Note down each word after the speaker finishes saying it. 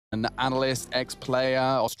an analyst, ex-player,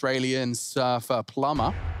 Australian surfer,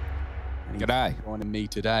 plumber. G'day. Joining me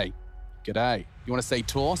today. G'day. You want to say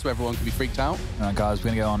tour so everyone can be freaked out? All right, guys, we're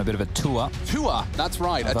going to go on a bit of a tour. Tour, that's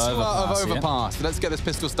right. A tour of Overpass. Yeah. Let's get this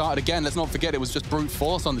pistol started again. Let's not forget it was just brute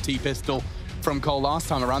force on the T-pistol from Cole last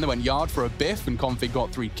time around. They went yard for a biff and Config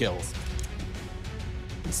got 3 kills.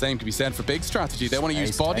 The same can be said for big strategy. They want to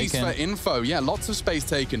use bodies for info. Yeah, lots of space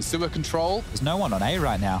taken. Sewer control. There's no one on A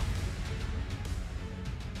right now.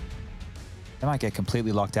 They might get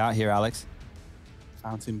completely locked out here, Alex.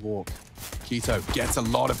 Fountain walk. Keto gets a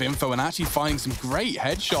lot of info and actually finding some great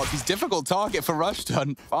headshots. He's difficult target for Rush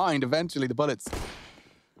to find eventually. The bullets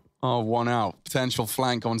are 1 out. Potential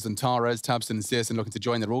flank on Zantares, Tabson, and Searson looking to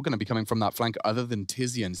join. They're all going to be coming from that flank other than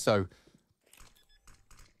Tizian. So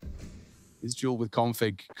his duel with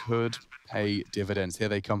Config could pay dividends. Here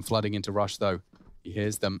they come flooding into Rush, though. He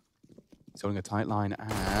hears them. He's holding a tight line,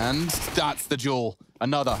 and that's the duel.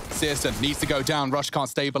 Another. Searson needs to go down. Rush can't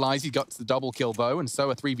stabilize. He got the double kill, though, and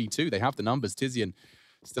so a 3v2. They have the numbers. Tizian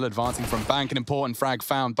still advancing from bank. An important frag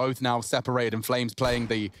found. Both now separated, and Flames playing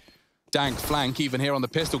the dank flank, even here on the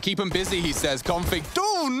pistol. Keep him busy, he says. Config.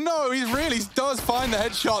 Oh, no, he really does find the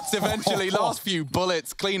headshots eventually. Last few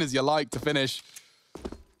bullets, clean as you like to finish.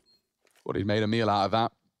 What he made a meal out of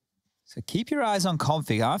that. So keep your eyes on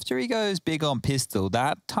Config. After he goes big on pistol,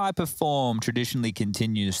 that type of form traditionally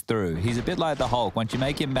continues through. He's a bit like the Hulk. Once you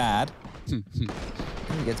make him mad, he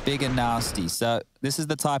gets big and nasty. So this is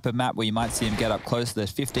the type of map where you might see him get up close to the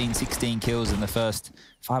 15, 16 kills in the first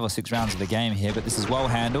 5 or 6 rounds of the game here. But this is well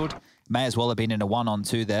handled. May as well have been in a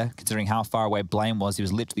 1-on-2 there, considering how far away Blame was. He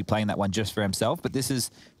was literally playing that one just for himself. But this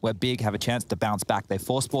is where Big have a chance to bounce back. They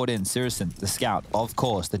force-board in Searson, the Scout, of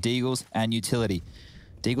course, the Deagles, and Utility.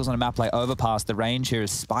 Deagles on a map like Overpass, the range here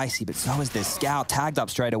is spicy, but so is this Scout, tagged up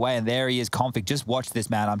straight away, and there he is, Config. Just watch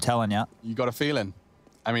this, man, I'm telling you. You got a feeling.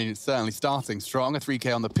 I mean, it's certainly starting strong. A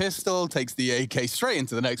 3K on the pistol, takes the AK straight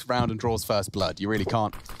into the next round and draws first blood. You really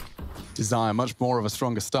can't desire much more of a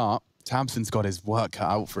stronger start. Tabson's got his work cut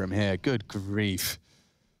out for him here. Good grief.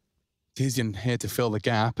 Tizian here to fill the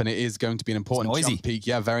gap, and it is going to be an important jump peak.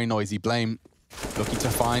 Yeah, very noisy. Blame looking to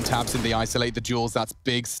find Tabson. They isolate the duels. That's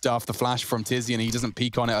big stuff. The flash from Tizian. He doesn't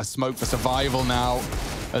peek on it. A smoke for survival now,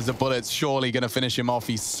 as the bullet's surely going to finish him off.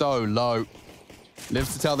 He's so low.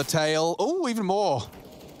 Lives to tell the tale. Oh, even more.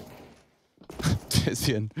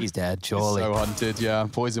 Tizian. He's dead, surely. He's so hunted, yeah.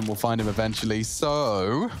 Poison will find him eventually.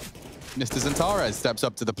 So Mr. Zantares steps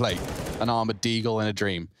up to the plate. An armored Deagle in a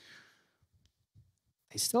dream.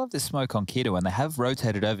 They still have this smoke on Keto, and they have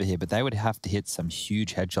rotated over here, but they would have to hit some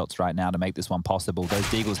huge headshots right now to make this one possible. Those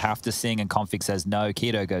Deagles have to sing, and Config says no.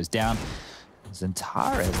 Keto goes down.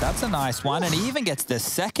 Zantares, that's a nice one, and he even gets the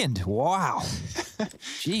second. Wow.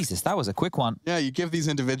 Jesus, that was a quick one. Yeah, you give these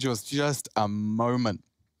individuals just a moment,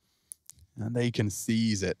 and they can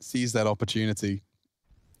seize it, seize that opportunity.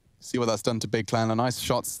 See what that's done to Big Clan. A nice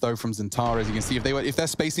shots, though, from Zantares. You can see if their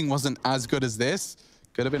spacing wasn't as good as this,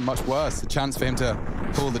 could have been much worse. A chance for him to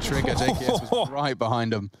pull the trigger. JKS was right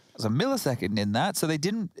behind him. There's a millisecond in that, so they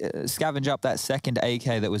didn't scavenge up that second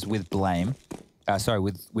AK that was with Blame. Sorry,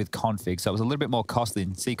 with Config, so it was a little bit more costly.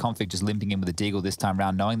 And see Config just limping in with a Deagle this time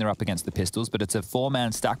round, knowing they're up against the pistols, but it's a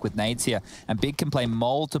 4-man stack with nades here, and Big can play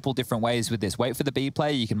multiple different ways with this. Wait for the B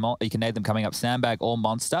play, you can nade them coming up Sandbag or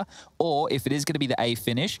Monster, or if it is going to be the A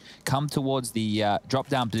finish, come towards the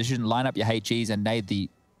drop-down position, line up your HEs, and nade the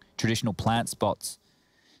traditional plant spots.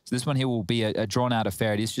 So this one here will be a drawn-out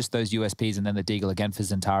affair. It is just those USPs and then the Deagle again for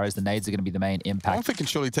Zantares. The nades are going to be the main impact. Config can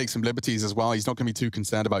surely take some liberties as well. He's not going to be too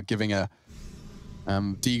concerned about giving a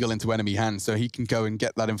Deagle into enemy hands, so he can go and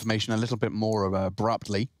get that information a little bit more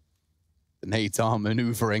abruptly. The nades are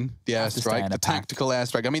maneuvering the airstrike, the tactical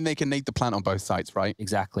airstrike. I mean, they can nade the plant on both sides, right?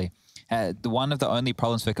 Exactly. One of the only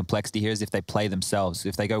problems for Complexity here is if they play themselves.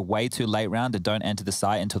 If they go way too late round and don't enter the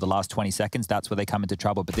site until the last 20 seconds, that's where they come into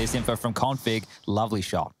trouble. But this info from Config, lovely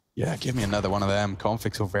shot. Yeah, give me another one of them.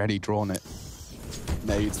 Config's already drawn it.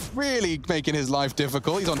 Nades really making his life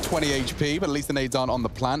difficult. He's on 20 HP, but at least the nades aren't on the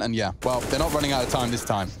plant. And yeah, well, they're not running out of time this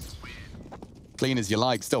time. Clean as you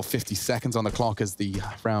like. Still 50 seconds on the clock as the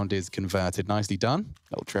round is converted. Nicely done.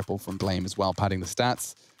 Little triple from Blame as well, padding the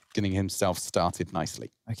stats. Getting himself started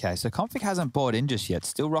nicely. Okay, so Config hasn't bought in just yet.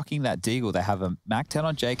 Still rocking that Deagle. They have a Mac 10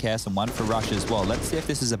 on JKS and one for Rush as well. Let's see if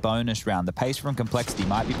this is a bonus round. The pace from Complexity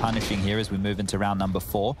might be punishing here as we move into round number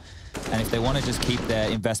 4. And if they want to just keep their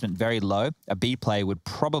investment very low, a B play would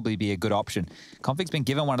probably be a good option. Config's been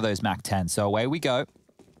given one of those Mac 10, so away we go.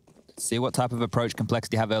 See what type of approach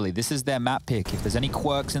Complexity have early. This is their map pick. If there's any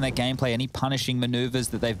quirks in their gameplay, any punishing maneuvers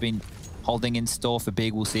that they've been holding in store for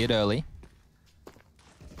Big, we'll see it early.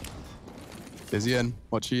 Vizian,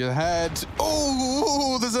 watch your head.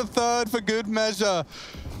 Oh, there's a third for good measure.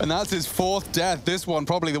 And that's his fourth death. This one,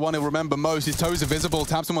 probably the one he'll remember most. His toes are visible.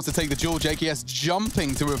 tabseN wants to take the duel. JKS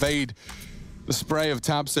jumping to evade the spray of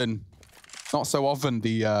tabseN. Not so often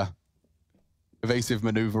the evasive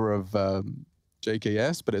maneuver of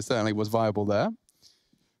JKS, but it certainly was viable there.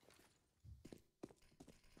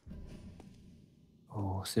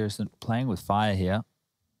 Oh, seriously, playing with fire here.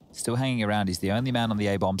 Still hanging around. He's the only man on the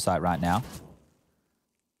A-bomb site right now.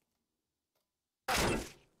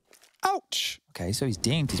 Ouch! Okay, so he's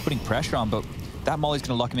dinged. He's putting pressure on, but that molly's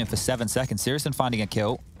going to lock him in for 7 seconds. seriously finding a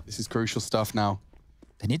kill. This is crucial stuff now.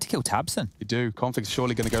 They need to kill tabseN. You do. Config's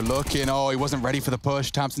surely going to go looking. Oh, he wasn't ready for the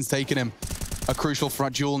push. tabseN's taking him. A crucial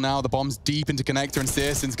front duel now. The bomb's deep into connector, and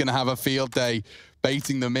serious's going to have a field day.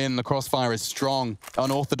 Baiting them in. The crossfire is strong.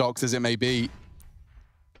 Unorthodox as it may be.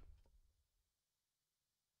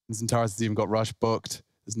 And XANTARES has even got Rush booked.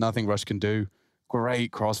 There's nothing Rush can do.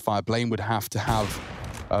 Great crossfire. Blaine would have to have...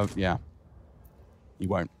 yeah. He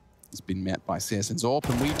won't. He's been met by serious's AWP,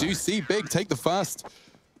 and we do see Big take the first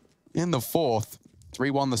in the fourth.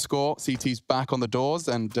 3-1 the score. CT's back on the doors,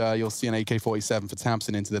 and you'll see an AK-47 for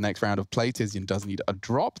tabseN into the next round of play. tizian does need a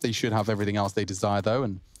drop. They should have everything else they desire, though,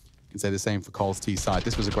 and you can say the same for Cole's T side.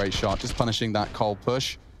 This was a great shot, just punishing that Cole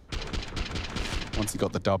push. Once he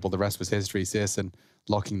got the double, the rest was history. serio's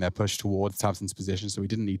locking their push towards tabseN's position, so he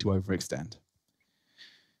didn't need to overextend.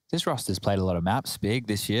 This roster's played a lot of maps. Big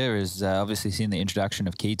this year has obviously seen the introduction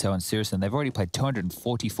of k1to and serious's, and they've already played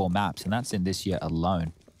 244 maps, and that's in this year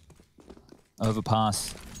alone.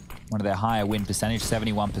 Overpass, one of their higher win percentage,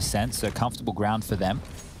 71%, so comfortable ground for them.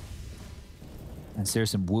 And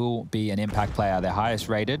serio's will be an impact player, their highest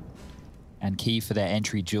rated, and key for their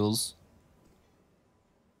entry duels.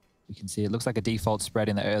 You can see it looks like a default spread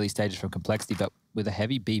in the early stages from Complexity, but with a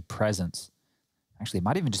heavy B presence. Actually, it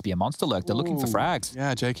might even just be a monster lurk. They're looking for frags.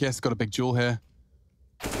 Yeah, JKS got a big duel here.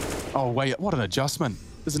 Oh, wait, what an adjustment.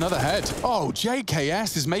 There's another head. Oh,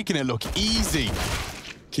 JKS is making it look easy.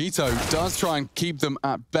 k1to does try and keep them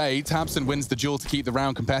at bay. tabseN wins the duel to keep the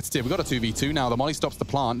round competitive. We've got a 2v2 now. The molly stops the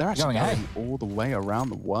plant. They're actually going all the way around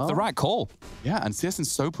the world. The right call. Yeah, and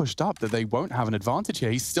serious's so pushed up that they won't have an advantage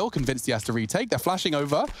here. He's still convinced he has to retake. They're flashing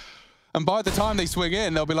over. And by the time they swing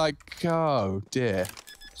in, they'll be like, oh, dear.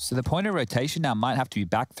 So the point of rotation now might have to be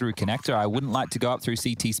back through connector. I wouldn't like to go up through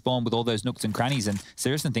CT spawn with all those nooks and crannies, and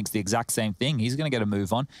serio's thinks the exact same thing. He's going to get a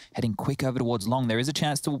move on, heading quick over towards long. There is a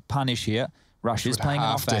chance to punish here. Rush is playing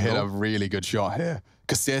off to hit a really good shot here,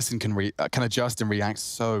 because serio's can adjust and react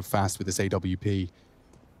so fast with this AWP.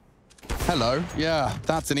 Hello. Yeah,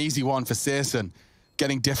 that's an easy one for serio's.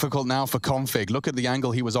 Getting difficult now for Config. Look at the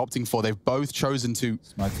angle he was opting for. They've both chosen to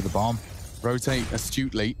smoke for the bomb, rotate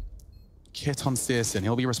astutely. Kit on serio's.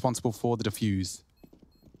 He'll be responsible for the defuse.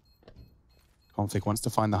 Config wants to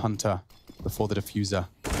find the hunter before the diffuser.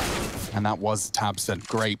 And that was tabseN.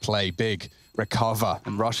 Great play. Big recover.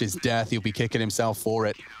 And Rush's death. He'll be kicking himself for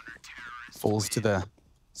it. Falls to the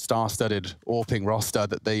star-studded AWPing roster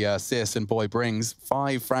that the serio's boy brings.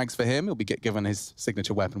 5 frags for him. He'll be given his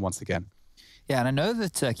signature weapon once again. Yeah, and I know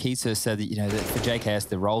that k1to said that, that for JKS,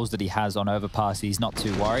 the roles that he has on Overpass, he's not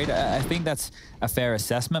too worried. I think that's a fair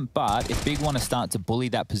assessment, but if Big want to start to bully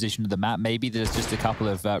that position of the map, maybe there's just a couple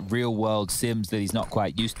of real-world sims that he's not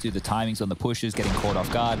quite used to, the timings on the pushes, getting caught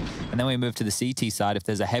off guard. And then we move to the CT side. If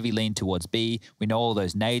there's a heavy lean towards B, we know all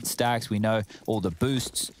those nade stacks, we know all the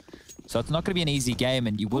boosts. So it's not going to be an easy game,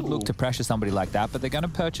 and you would look to pressure somebody like that, but they're going to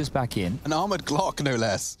purchase back in. An armored Glock, no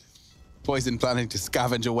less. Poison planning to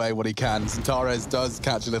scavenge away what he can. XANTARES does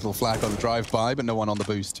catch a little flak on the drive-by, but no one on the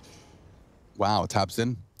boost. Wow,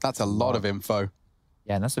 tabseN. That's a lot of info.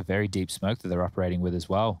 Yeah, and that's a very deep smoke that they're operating with as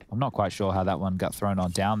well. I'm not quite sure how that one got thrown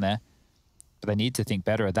on down there, but they need to think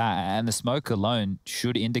better of that. And the smoke alone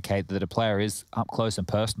should indicate that a player is up close and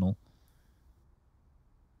personal.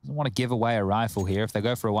 Doesn't want to give away a rifle here. If they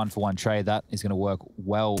go for a 1-for-1 trade, that is going to work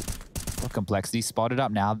well for Complexity. Spotted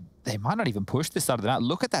up now. They might not even push this side of the map.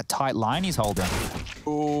 Look at that tight line he's holding.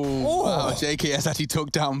 Oh, wow. JKS actually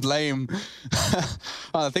took down Blame.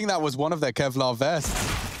 I think that was one of their Kevlar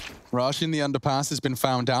vests. Rush in the underpass has been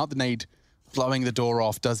found out. The nade blowing the door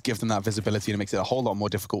off does give them that visibility, and it makes it a whole lot more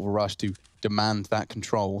difficult for Rush to demand that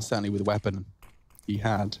control, certainly with the weapon he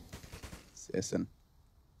had. serio's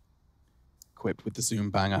equipped with the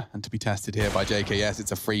Zoom banger, and to be tested here by JKS,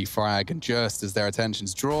 it's a free frag, and just as their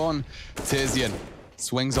attention's drawn, tizian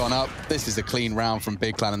swings on up. This is a clean round from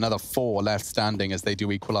Big Clan. Another 4 left standing as they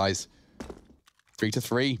do equalize.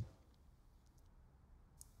 3-3.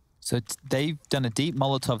 So they've done a deep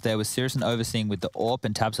Molotov there with Searson overseeing with the AWP,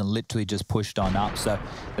 and tabseN literally just pushed on up. So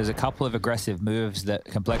there's a couple of aggressive moves that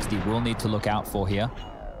Complexity will need to look out for here.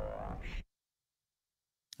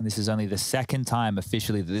 And this is only the second time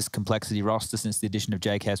officially that this Complexity roster since the addition of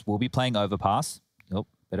JKS will be playing Overpass. Oh,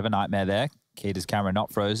 bit of a nightmare there. Kita's camera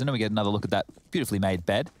not frozen, and we get another look at that beautifully made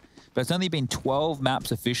bed. But it's only been 12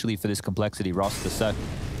 maps officially for this Complexity roster, so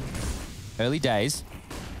early days,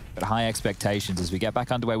 but high expectations as we get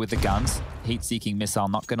back underway with the guns. Heat-seeking missile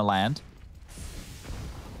not going to land.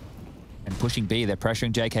 And pushing B, they're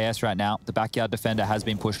pressuring JKS right now. The backyard defender has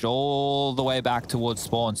been pushed all the way back towards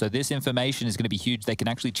spawn, so this information is going to be huge. They can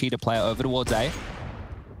actually cheat a player over towards A.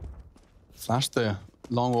 Flash the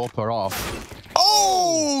long AWPer off.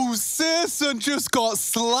 Oh, searson just got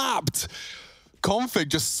slapped. Config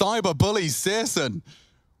just cyber bullies searson.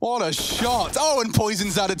 What a shot. Oh, and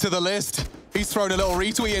Poison's added to the list. He's thrown a little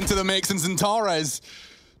retweet into the mix, and Xantares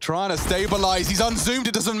trying to stabilize. He's unzoomed,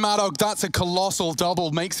 it doesn't matter. That's a colossal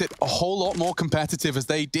double. Makes it a whole lot more competitive as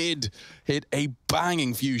they did hit a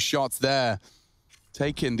banging few shots there.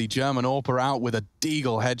 Taking the German AWPer out with a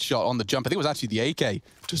deagle headshot on the jump. I think it was actually the AK.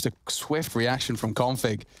 Just a swift reaction from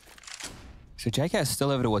Config. So JK is still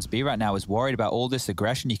over towards B right now, is worried about all this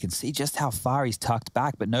aggression. You can see just how far he's tucked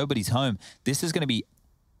back, but nobody's home. This is going to be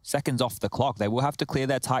seconds off the clock. They will have to clear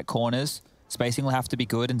their tight corners. Spacing will have to be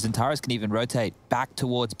good, and Xantares can even rotate back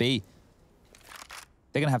towards B.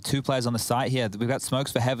 They're going to have two players on the site here. We've got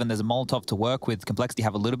smokes for heaven. There's a Molotov to work with. Complexity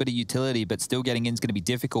have a little bit of utility, but still getting in is going to be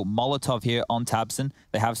difficult. Molotov here on tabseN.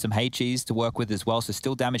 They have some HEs to work with as well, so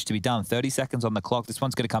still damage to be done. 30 seconds on the clock. This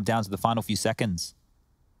one's going to come down to the final few seconds.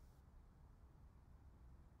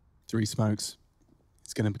 3 smokes.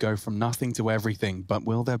 It's going to go from nothing to everything, but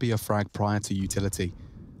will there be a frag prior to utility?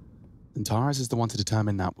 Xantares is the one to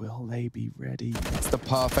determine that. Will they be ready? It's the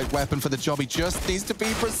perfect weapon for the job. He just needs to be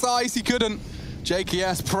precise. He couldn't.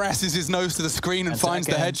 JKS presses his nose to the screen and finds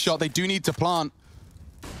the headshot. They do need to plant.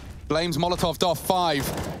 Blames Molotov off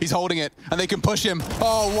 5. He's holding it, and they can push him.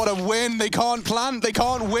 Oh, what a win. They can't plant. They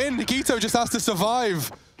can't win. Nikito just has to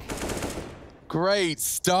survive. Great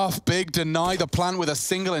stuff. Big deny the plant with a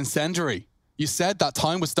single incendiary. You said that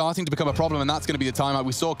time was starting to become a problem, and that's going to be the timeout.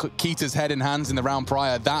 We saw Kita's head in hands in the round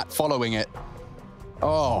prior, that following it.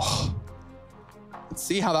 Oh. Let's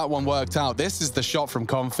see how that one worked out. This is the shot from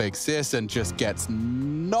Config. searson just gets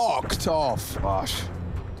knocked off. Gosh.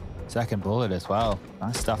 Second bullet as well.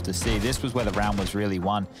 Nice stuff to see. This was where the round was really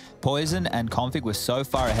won. Poison and Config were so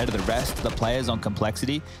far ahead of the rest of the players on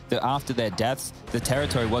Complexity that after their deaths, the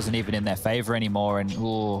territory wasn't even in their favor anymore. And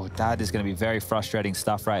ooh, that is going to be very frustrating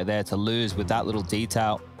stuff right there to lose with that little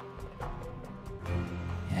detail.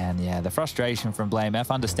 And yeah, the frustration from Blame F,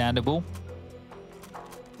 understandable.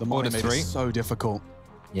 The morning made it so difficult.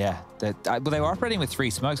 Yeah, well, they were operating with 3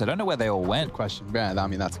 smokes. I don't know where they all went. Good question. Yeah, I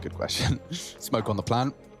mean, that's a good question. Smoke on the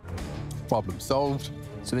plant. Problem solved.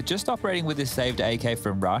 So they're just operating with this saved AK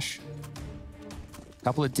from Rush.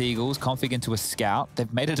 Couple of deagles, Config into a scout.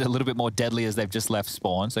 They've made it a little bit more deadly as they've just left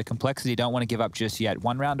spawn. So Complexity don't want to give up just yet.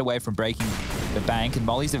 1 round away from breaking the bank, and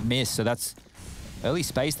mollies have missed. So that's early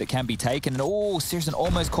space that can be taken. And oh, searson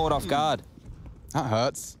almost caught off guard. That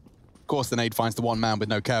hurts. Of course, the nade finds the 1 man with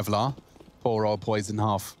no Kevlar. Poor old Poison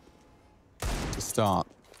half to start.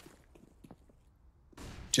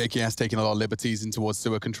 JKS taking a lot of liberties in towards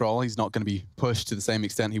sewer control. He's not going to be pushed to the same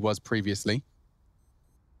extent he was previously.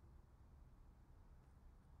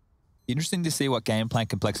 Interesting to see what game plan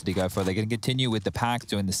Complexity go for. They're going to continue with the pack,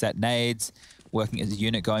 doing the set nades, working as a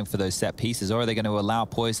unit, going for those set pieces, or are they going to allow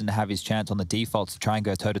Poison to have his chance on the defaults to try and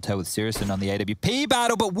go toe-to-toe with searson on the AWP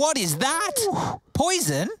battle? But what is that? Ooh.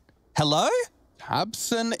 Poison? Hello?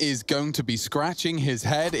 tabseN is going to be scratching his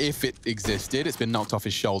head if it existed. It's been knocked off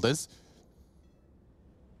his shoulders.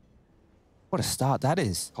 What a start that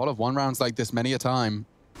is. Call of 1 rounds like this many a time.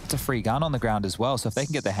 It's a free gun on the ground as well, so if they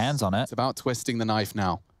can get their hands on it. It's about twisting the knife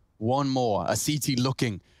now. 1 more. A CT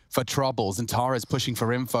looking for troubles, and Tara's pushing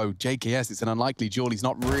for info. JKS, it's an unlikely duel. He's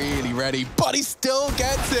not really ready, but he still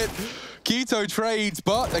gets it. Keto trades,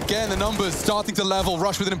 but again, the numbers starting to level.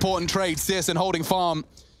 Rush with an important trade. searson holding farm.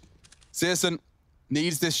 searson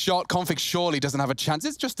needs this shot. Config surely doesn't have a chance.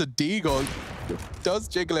 It's just a deagle. Does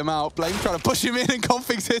jiggle him out. Blame trying to push him in, and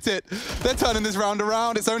Config's hit it. They're turning this round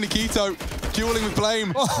around. It's only Keto dueling with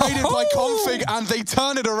Blame. Traded by Config, and they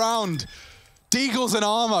turn it around. Deagles and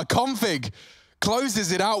armor. Config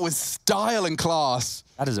closes it out with style and class.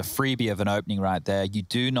 That is a freebie of an opening right there. You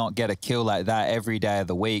do not get a kill like that every day of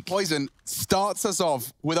the week. Poison starts us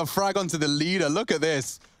off with a frag onto the leader. Look at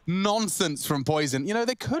this. Nonsense from Poison. You know,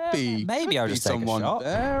 there could be... Maybe I'll just take a shot.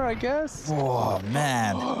 There, I guess. Oh,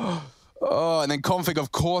 man. Oh, and then Config,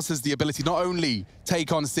 of course, has the ability not only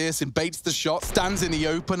take on Searson, baits the shot, stands in the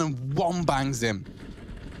open, and one-bangs him.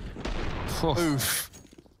 Oof.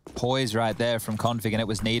 Poise right there from Config, and it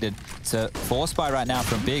was needed. It's a force buy right now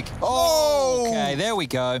from Big. Oh! Okay, there we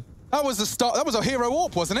go. That was a start. That was a hero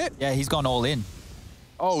AWP, wasn't it? Yeah, he's gone all in.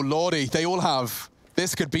 Oh, lordy, they all have.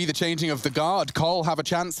 This could be the changing of the guard. Cole have a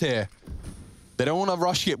chance here. They don't want to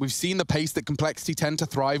rush it. We've seen the pace that Complexity tend to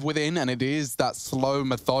thrive within, and it is that slow,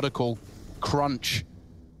 methodical crunch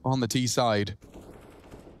on the T side.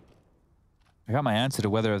 I got my answer to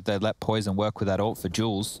whether they'd let Poison work with that ult for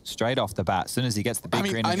Jules straight off the bat. As soon as he gets the big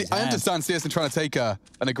green in his I hand. understand Searson trying to take an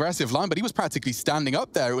aggressive line, but he was practically standing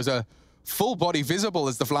up there. It was a full body visible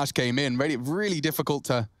as the flash came in. Really difficult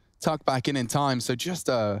to tuck back in time. So just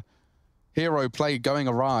a hero play going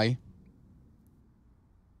awry.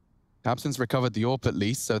 Absence recovered the AWP at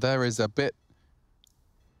least, so there is a bit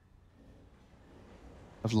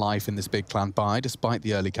of life in this big clan buy, despite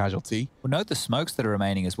the early casualty. Well, note the smokes that are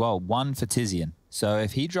remaining as well. One for Tizian. So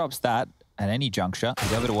if he drops that at any juncture,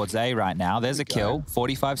 he's over towards A right now. There's a kill.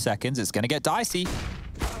 45 seconds. It's going to get dicey.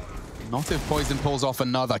 Not if Poison pulls off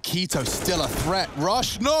another. Keto still a threat.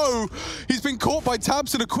 Rush, no! He's been caught by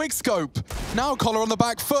Tabs in a quick scope. Now Collar on the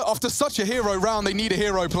back foot. After such a hero round, they need a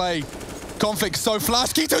hero play. Config so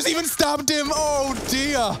flash. Keto's even stabbed him. Oh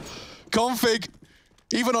dear. Config,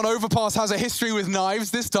 even on Overpass, has a history with knives.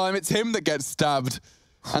 This time it's him that gets stabbed.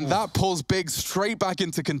 And that pulls Big straight back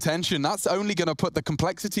into contention. That's only going to put the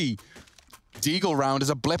Complexity Deagle round as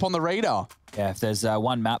a blip on the radar. Yeah, if there's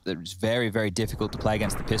one map that's very, very difficult to play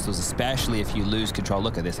against the Pistols, especially if you lose control.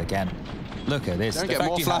 Look at this again. Look at this. Don't get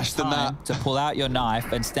more flash than that. To pull out your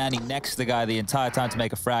knife and standing next to the guy the entire time to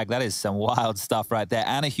make a frag, that is some wild stuff right there.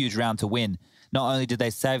 And a huge round to win. Not only did they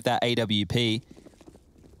save that AWP,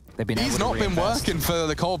 they've been He's not been working for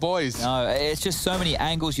the Cole boys. No, it's just so many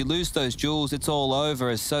angles. You lose those jewels, it's all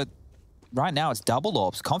over. So right now it's double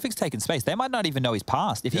AWPs. Config's taking space. They might not even know he's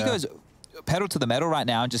passed. If he goes pedal to the metal right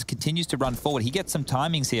now and just continues to run forward, he gets some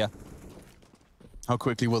timings here. How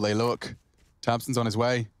quickly will they look? Tabson's on his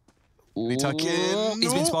way. He tuck in.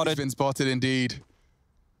 He's been spotted. He's been spotted indeed.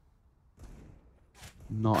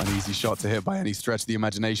 Not an easy shot to hit by any stretch of the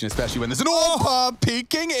imagination, especially when there's an AWP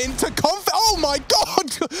peeking into Config. Oh my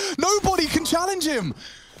god! Nobody can challenge him!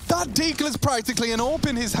 That Deagle is practically an AWP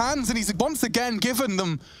in his hands, and he's once again given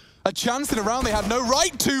them a chance in a round they had no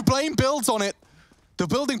right to. Blame builds on it. The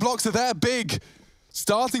building blocks are there, Big.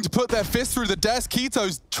 Starting to put their fist through the desk.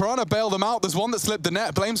 Keto's trying to bail them out. There's one that slipped the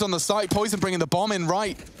net. Blame's on the site. Poison bringing the bomb in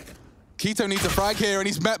right. Keto needs a frag here, and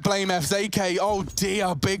he's met Blame F's AK. Oh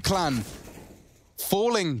dear, Big Clan.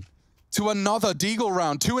 Falling to another Deagle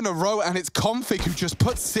round, 2 in a row, and it's Config who just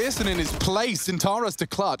puts Searson in his place. Zentaras to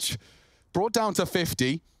clutch. Brought down to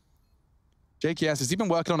 50. JKS, has he been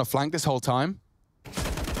working on a flank this whole time?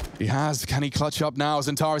 He has. Can he clutch up now?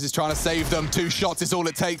 Zentaras is trying to save them. 2 shots is all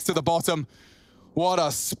it takes to the bottom. What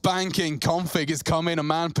a spanking. Config is coming, a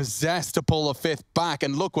man possessed to pull a 5th back,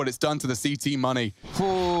 and look what it's done to the CT money.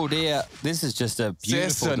 Oh dear, this is just a beautiful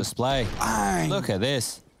Searson. display. Bang. Look at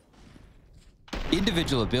this.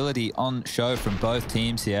 Individual ability on show from both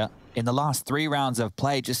teams here. In the last 3 rounds of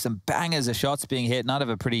play, just some bangers of shots being hit. None of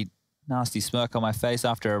a pretty nasty smirk on my face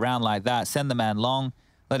after a round like that. Send the man long,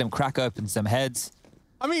 let him crack open some heads.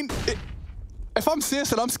 I mean, if I'm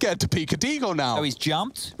Searson, I'm scared to peek a Deagle now. Oh, he's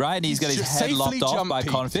jumped, right? And he's got his head lopped off by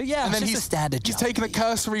Config. Yeah, and then he's a standard jump. He's taken a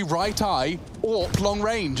cursory right eye, AWP long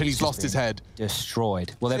range, and he's lost his head.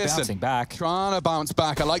 Destroyed. Well, they're Searson bouncing back. Trying to bounce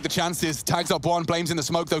back. I like the chances. Tags up one, Blames in the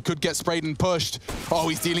smoke, though, could get sprayed and pushed. Oh,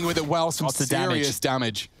 he's dealing with it well. Some serious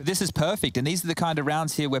damage. This is perfect, and these are the kind of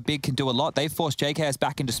rounds here where Big can do a lot. They forced JKS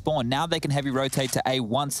back into spawn. Now they can heavy rotate to A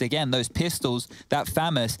once again. Those pistols, that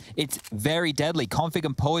FAMAS, it's very deadly. Config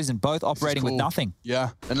and Poison both operating with nothing.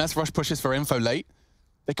 Yeah, unless Rush pushes for info late,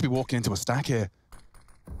 they could be walking into a stack here.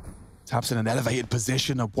 Taps in an elevated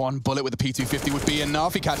position. A 1 bullet with the P250 would be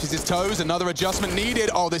enough. He catches his toes. Another adjustment needed.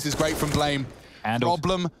 Oh, this is great from Blame.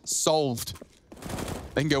 Problem solved.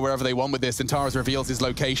 They can go wherever they want with this. Zentaras reveals his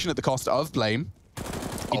location at the cost of Blame.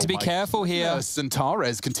 Need to be careful here.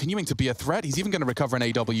 Zentaras continuing to be a threat. He's even going to recover an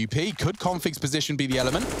AWP. Could Config's position be the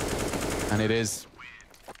element? And it is.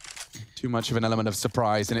 Too much of an element of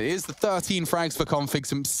surprise. And it is the 13 frags for Config.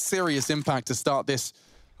 Some serious impact to start this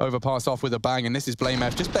Overpass off with a bang. And this is Blame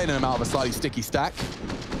F just bailing him out of a slightly sticky stack.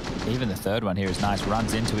 Even the 3rd one here is nice.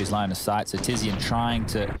 Runs into his line of sight. So Tizian trying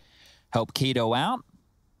to help Keto out.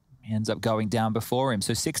 He ends up going down before him.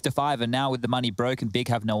 So 6-5, and now with the money broken, Big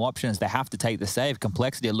have no options. They have to take the save.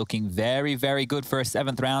 Complexity are looking very, very good for a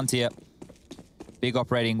 7th round here. Big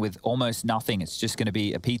operating with almost nothing. It's just going to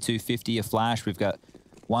be a P250, a flash. We've got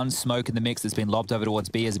One smoke in the mix that's been lobbed over towards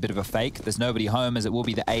B as a bit of a fake. There's nobody home as it will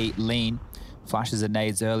be the A lean. Flashes and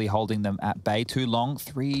nades early, holding them at bay. Too long,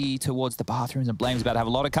 3 towards the bathrooms, and Blame's about to have a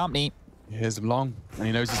lot of company. Here's him long, and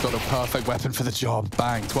he knows he's got the perfect weapon for the job.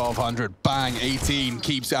 Bang, 1200, bang, 18.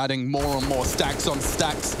 Keeps adding more and more stacks on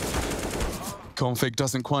stacks. Config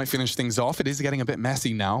doesn't quite finish things off. It is getting a bit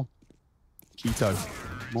messy now. Keto,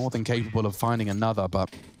 more than capable of finding another, but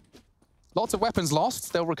lots of weapons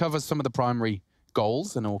lost. They'll recover some of the primary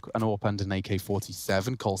goals, an AWP and an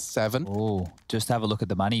AK-47, Col 7. Oh, just have a look at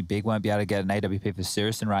the money. Big won't be able to get an AWP for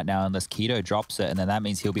Sirison right now unless Keto drops it, and then that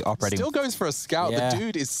means he'll be operating. Still goes for a scout. Yeah. The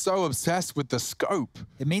dude is so obsessed with the scope.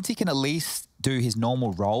 It means he can at least do his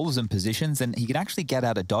normal roles and positions, and he can actually get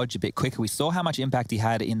out of dodge a bit quicker. We saw how much impact he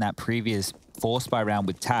had in that previous force by round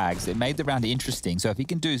with tags. It made the round interesting. So if he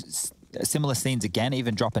can do similar scenes again,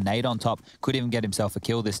 even drop a nade on top, could even get himself a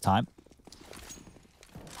kill this time.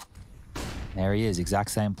 There he is,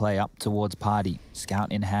 exact same play up towards Party.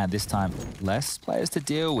 Scout in hand this time. Less players to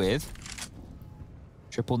deal with.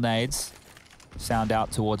 Triple nades. Sound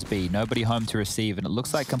out towards B. Nobody home to receive, and it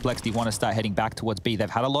looks like Complexity want to start heading back towards B. They've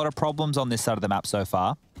had a lot of problems on this side of the map so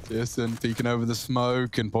far. Pearson peeking over the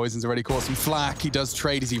smoke, and Poison's already caught some flack. He does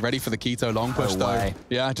trade. Is he ready for the Keto long push, though?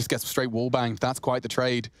 Yeah, just gets straight wall bang. That's quite the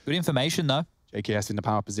trade. Good information, though. JKS in the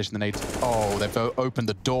power position. The nades. Oh, they've opened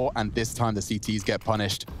the door, and this time the CTs get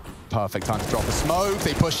punished. Perfect time to drop a smoke.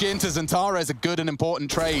 They push into Zantara. A good and important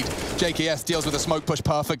trade. JKS deals with a smoke push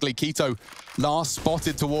perfectly. Keto last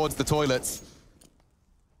spotted towards the toilets.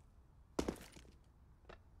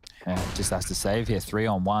 Yeah, just has to save here.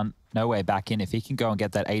 3-on-1. No way back in. If he can go and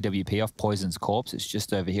get that AWP off Poison's corpse, it's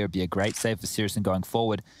just over here. It'd be a great save for Sirison going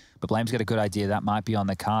forward. But Blame's got a good idea. That might be on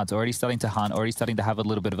the cards. Already starting to hunt. Already starting to have a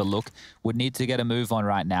little bit of a look. Would need to get a move on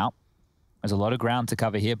right now. There's a lot of ground to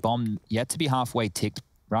cover here. Bomb yet to be halfway ticked.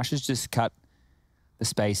 Rush has just cut the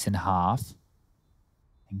space in half.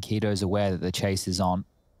 And Keto's aware that the chase is on.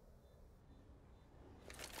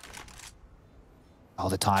 Oh,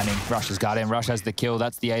 the timing. Rush has got him. Rush has the kill.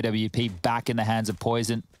 That's the AWP back in the hands of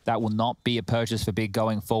Poison. That will not be a purchase for Big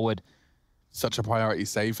going forward. Such a priority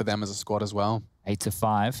save for them as a squad as well.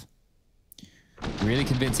 8-5. Really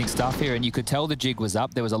convincing stuff here, and you could tell the jig was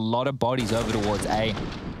up. There was a lot of bodies over towards A.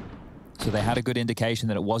 So they had a good indication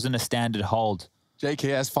that it wasn't a standard hold.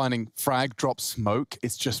 JKS finding frag, drop, smoke.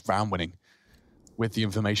 It's just round winning with the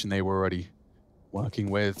information they were already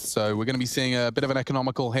working with. So we're going to be seeing a bit of an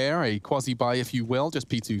economical here, a quasi-buy, if you will, just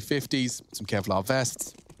P250s, some Kevlar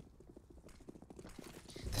vests.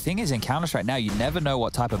 The thing is, in Counter-Strike now, you never know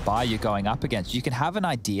what type of buy you're going up against. You can have an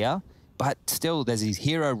idea, but still, there's these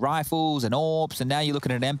hero rifles and AWPs, and now you're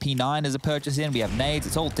looking at an MP9 as a purchase in. We have nades.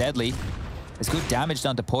 It's all deadly. There's good damage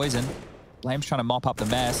done to Poison. Blame's trying to mop up the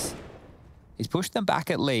mess. He's pushed them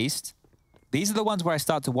back at least. These are the ones where I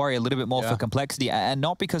start to worry a little bit more for Complexity, and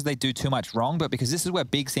not because they do too much wrong, but because this is where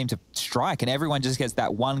Big seem to strike, and everyone just gets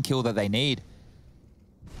that one kill that they need.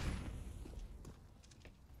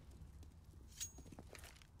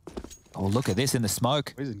 Oh, look at this in the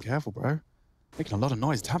smoke. Poison, careful, bro. Making a lot of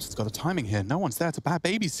noise. Tabson's got a timing here. No one's there to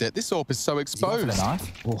babysit. This AWP is so exposed. Is he going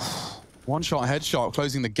for the knife? One shot headshot,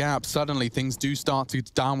 closing the gap. Suddenly, things do start to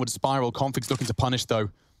downward spiral. Config's looking to punish, though.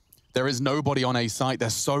 There is nobody on A site. They're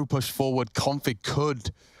so pushed forward. Config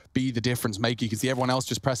could be the difference maker. You can see everyone else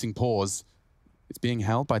just pressing pause. It's being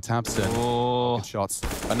held by Tabson. Oh. Good shots.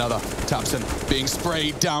 Another. Tabson being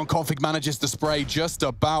sprayed down. Config manages to spray just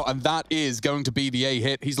about, and that is going to be the A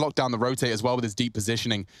hit. He's locked down the rotate as well with his deep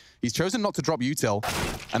positioning. He's chosen not to drop util,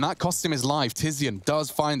 and that cost him his life. Tizian does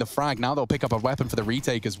find the frag. Now they'll pick up a weapon for the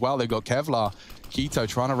retake as well. They've got Kevlar. Keto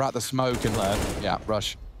trying to rat the smoke, and yeah,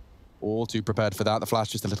 Rush. All too prepared for that. The flash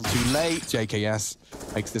just a little too late.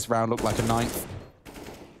 JKS makes this round look like a 9th.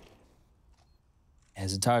 Yeah,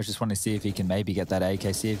 Zantara's just wanting to see if he can maybe get that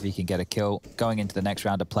AK, see if he can get a kill. Going into the next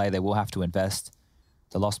round of play, they will have to invest.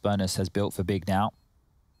 The loss bonus has built for Big now.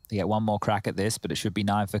 They get one more crack at this, but it should be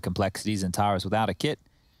 9 for Complexity. Zantara's without a kit.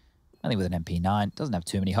 Only with an MP9. Doesn't have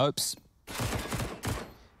too many hopes.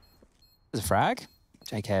 There's a frag.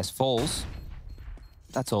 JKS falls.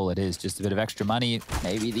 That's all it is, just a bit of extra money.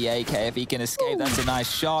 Maybe the AK if he can escape. That's a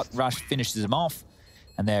nice shot. Rush finishes him off.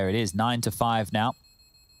 And there it is, 9-5 now.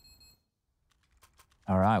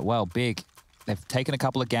 All right, well, Big. They've taken a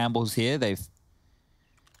couple of gambles here. They've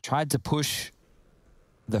tried to push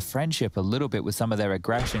the friendship a little bit with some of their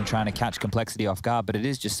aggression, trying to catch Complexity off guard, but it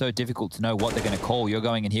is just so difficult to know what they're going to call. You're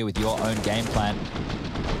going in here with your own game plan.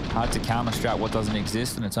 Hard to counter-strat what doesn't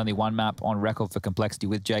exist, and it's only one map on record for Complexity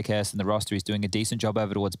with JKS in the roster. He's doing a decent job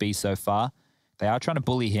over towards B so far. They are trying to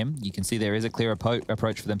bully him. You can see there is a clear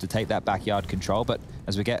approach for them to take that backyard control, but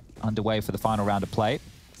as we get underway for the final round of play,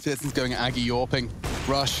 Citizens going Aggie Yorping.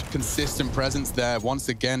 Rush, consistent presence there. Once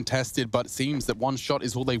again tested, but it seems that one shot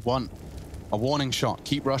is all they want. A warning shot.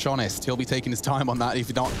 Keep Rush honest. He'll be taking his time on that if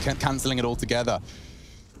you're not cancelling it altogether.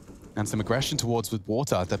 And some aggression towards with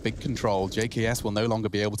water. The big control. JKS will no longer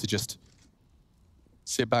be able to just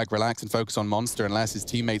sit back, relax, and focus on Monster unless his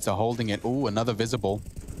teammates are holding it. Ooh, another visible.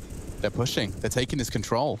 They're pushing. They're taking this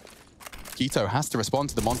control. Quito has to respond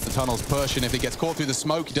to the Monster Tunnel's push, and if he gets caught through the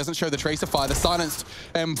smoke, he doesn't show the tracer fire. The silenced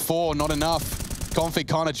M4, not enough. Config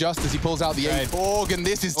can't adjust as he pulls out the A-Org, and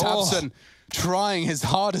this is Tabson trying as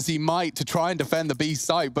hard as he might to try and defend the B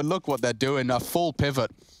site, but look what they're doing, a full pivot.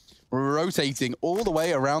 Rotating all the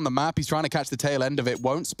way around the map. He's trying to catch the tail end of it,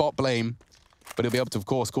 won't spot Blame, but he'll be able to, of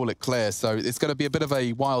course, call it clear. So it's going to be a bit of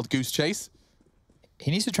a wild goose chase. He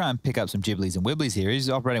needs to try and pick up some gibblies and wibblies here. He's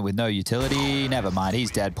operating with no utility. Never mind, he's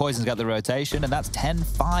dead. Poison's got the rotation, and that's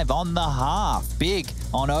 10-5 on the half. Big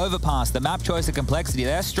on Overpass. The map choice of complexity.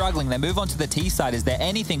 They're struggling. They move on to the T side. Is there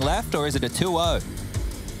anything left, or is it a 2-0?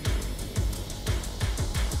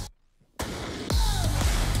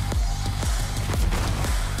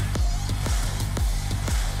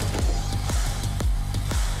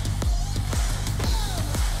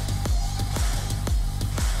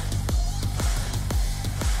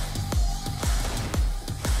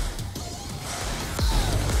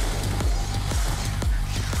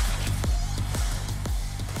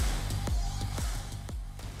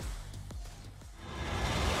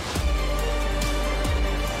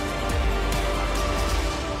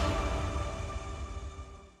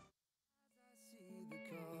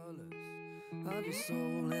 Of your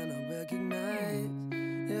soul, and I recognize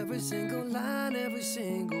every single line, every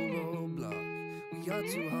single roadblock. We are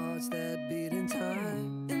two hearts that beat in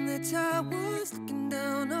time, and the tide was looking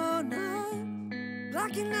down all night,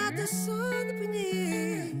 blocking out the sun that we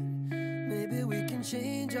need. Maybe we can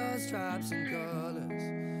change our stripes and colors.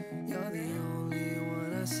 You're the only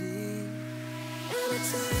one I see, and I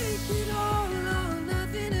take it all or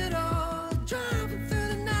nothing at all. Driving through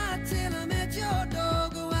the night till I'm at your door.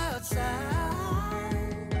 Go outside.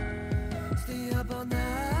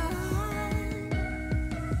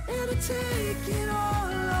 Take it all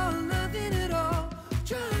or nothing at all.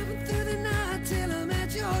 Driving through the night till I'm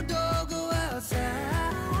at your door. Go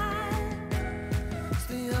outside.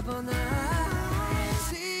 Stay up all night.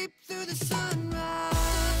 Sleep through the sunrise.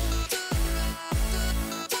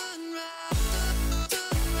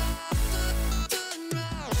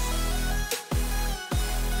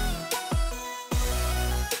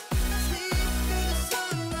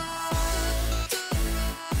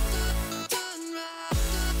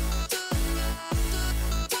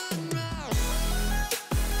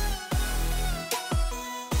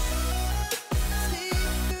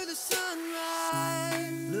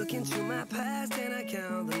 Into my past and I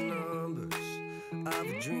count the numbers of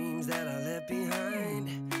the dreams that I left behind.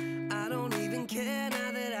 I don't even care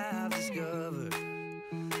now that I've discovered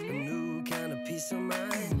a new kind of peace of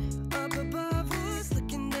mind. Up above us,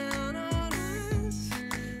 looking down on us,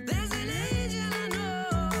 there's an angel I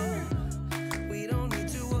know. We don't need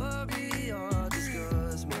to worry or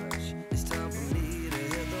discuss much. It's time for me to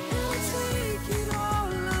hit the road. Take it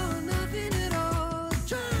all or nothing at all.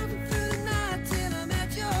 Driving through the night till I'm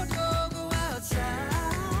at your door. Go outside.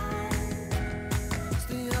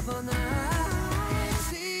 Stay up all night.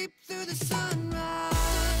 Sleep through the sunrise.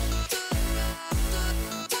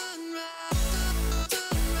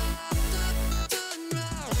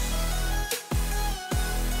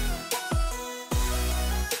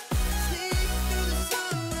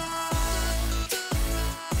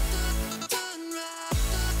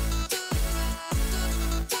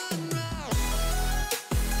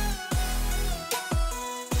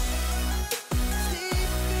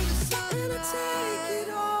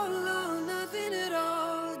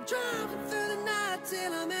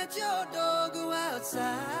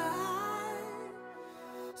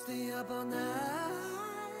 Stay up all night.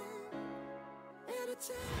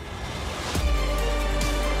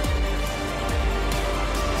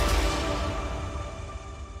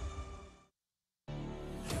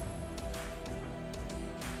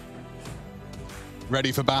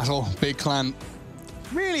 Ready for battle. Big Clan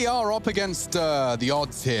really are up against the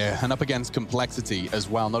odds here and up against complexity as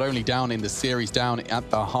well. Not only down in the series, down at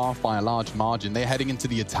the half by a large margin, they're heading into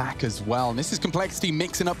the attack as well. And this is complexity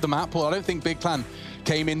mixing up the map pool. I don't think Big Clan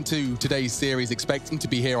came into today's series expecting to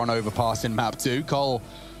be here on Overpass in map 2. Cole,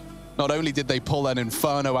 not only did they pull an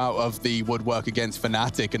Inferno out of the woodwork against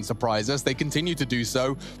Fnatic and surprise us, they continue to do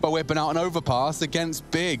so by whipping out an Overpass against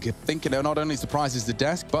Big, thinking they'll not only surprises the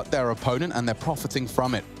desk, but their opponent, and they're profiting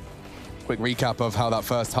from it. quick recap of how that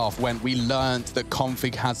first half went. We learned that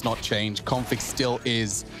Config has not changed. Config still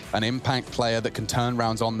is an impact player that can turn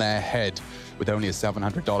rounds on their head with only a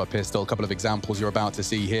 $700 pistol. A couple of examples you're about to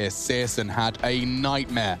see here. Searson had a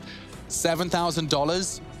nightmare.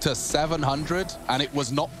 $7,000 to 700, and it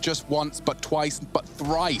was not just once, but twice, but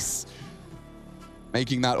thrice,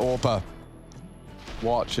 making that AWPer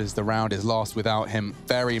watch as the round is lost without him.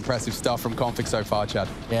 Very impressive stuff from Config so far, Chad.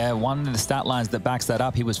 Yeah, one of the stat lines that backs that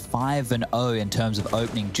up, he was 5-0 in terms of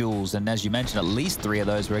opening duels. And as you mentioned, at least 3 of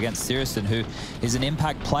those were against Searson, who is an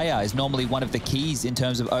impact player, is normally one of the keys in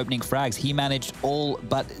terms of opening frags. He managed all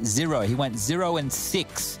but 0. He went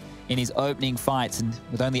 0-6 in his opening fights, and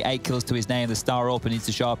with only 8 kills to his name, the star AWPer needs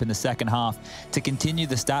to show up in the second half to continue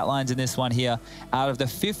the stat lines in this one here. Out of the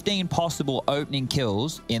 15 possible opening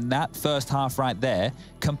kills in that first half right there,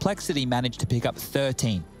 Complexity managed to pick up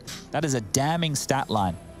 13. That is a damning stat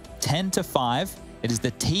line. 10-5. It is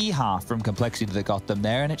the T half from Complexity that got them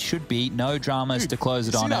there, and it should be no dramas to close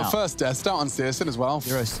it on out. See that first death start on Searson as well?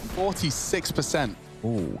 46%.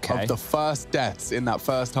 Ooh, okay. Of the first deaths in that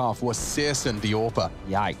first half was Searson the AWPer.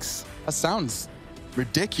 Yikes. That sounds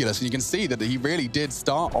ridiculous. And you can see that he really did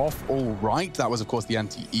start off all right. That was, of course, the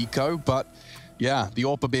anti-eco. But yeah, the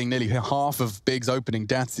AWPer being nearly half of Big's opening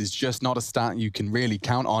deaths is just not a stat you can really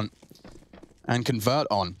count on and convert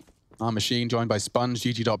on. Our machine, joined by Sponge,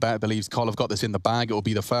 GG.bet, believes Col have got this in the bag. It will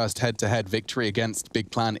be the first head-to-head victory against Big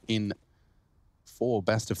Plan in 4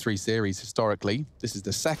 best-of-3 series historically. This is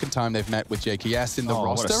the second time they've met with JKS in the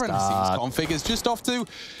roster, and it seems Config is just off to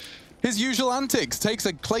his usual antics. Takes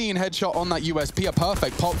a clean headshot on that USP, a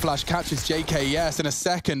perfect pop flash, catches JKS in a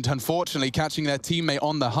second, unfortunately catching their teammate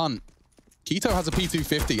on the hunt. Keto has a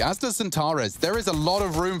P250, as does Centaurus. There is a lot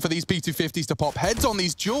of room for these P250s to pop heads on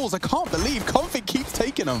these duels. I can't believe Config keeps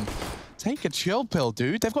taking them. Take a chill pill,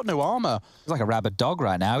 dude. They've got no armor. He's like a rabid dog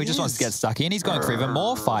right now. He just wants to get stuck in. He's going for even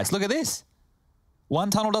more fights. Look at this. One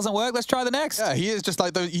tunnel doesn't work, let's try the next. Yeah, he is just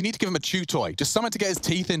like, you need to give him a chew toy. Just something to get his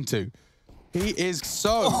teeth into. He is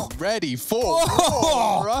so ready for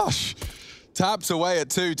Rush. Taps away at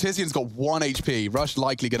 2. Tizian's got 1 HP. Rush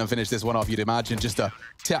likely going to finish this one off, you'd imagine. Just a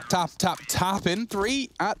tap, tap, tap, tap in. 3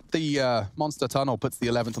 at the Monster Tunnel puts the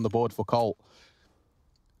 11th on the board for Colt.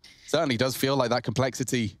 Certainly does feel like that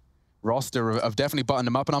Complexity roster have definitely buttoned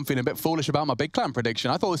them up, and I'm feeling a bit foolish about my Big Clan prediction.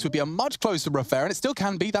 I thought this would be a much closer affair, and it still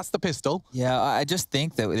can be. That's the pistol. Yeah, I just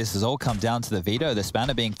think that this has all come down to the veto. The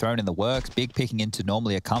spanner being thrown in the works, Big picking into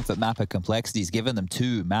normally a comfort map of Complexity's given them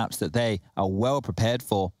 2 maps that they are well prepared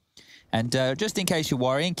for. And just in case you're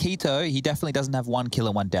worrying, Keto, he definitely doesn't have 1 kill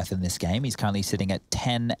and 1 death in this game. He's currently sitting at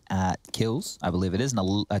 10 kills, I believe it is,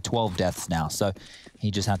 and 12 deaths now. So he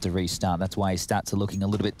just had to restart. That's why his stats are looking a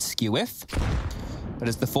little bit skew-if. But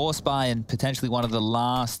it's the 4-spy and potentially one of the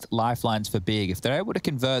last lifelines for Big. If they're able to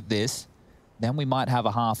convert this, then we might have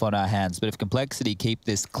a half on our hands. But if Complexity keep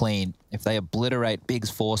this clean, if they obliterate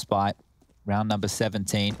Big's 4-spy, round number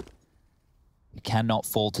 17, it cannot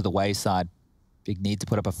fall to the wayside. Big need to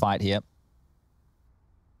put up a fight here.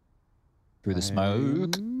 Through the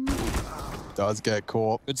smoke. Does get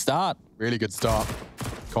caught. Good start. Really good start.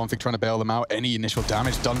 Config trying to bail them out. Any initial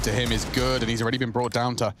damage done to him is good, and he's already been brought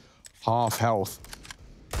down to half health.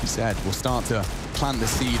 He said we'll start to plant the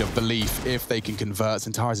seed of belief if they can convert.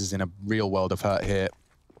 Centaurus is in a real world of hurt here.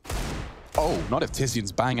 Oh, not if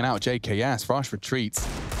Tizian's banging out JKS. Rush retreats.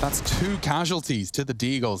 That's 2 casualties to the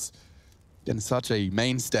Deagles. Been such a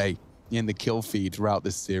mainstay in the kill feed throughout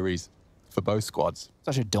this series for both squads.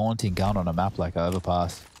 Such a daunting gun on a map like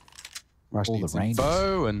Overpass. Rush needs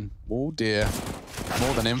info, and oh dear,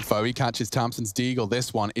 more than info. He catches Thompson's Deagle.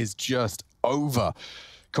 This one is just over.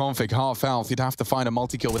 Config half health. He'd have to find a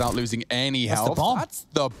multi-kill without losing any health. That's the bomb. That's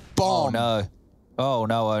the bomb. Oh no. Oh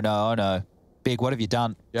no, oh no, oh no. Big, what have you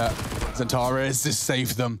done? Yeah, Centaurus just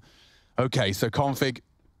saved them. Okay, so Config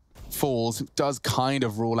falls. Does kind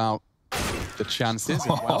of rule out the chances.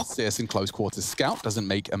 Well, Searson close quarters scout doesn't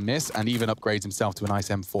make a miss, and even upgrades himself to a nice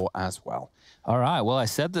M4 as well. All right, well, I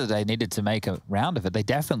said that they needed to make a round of it. They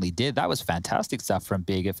definitely did. That was fantastic stuff from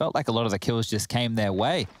Big. It felt like a lot of the kills just came their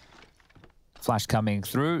way. Flash coming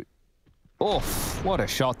through. Oh, what a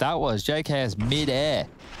shot that was. JKS mid-air.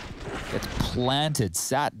 Gets planted,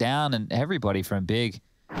 sat down, and everybody from Big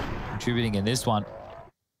contributing in this one.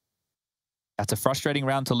 That's a frustrating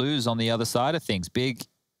round to lose on the other side of things. Big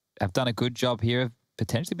have done a good job here of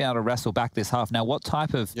potentially being able to wrestle back this half. Now, what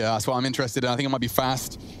type of... Yeah, that's what I'm interested in. I think it might be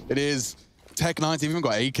fast. It is. Tech 9's even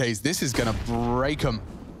got AKs. This is going to break them.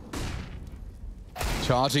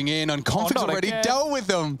 Charging in, and Config's already dealt with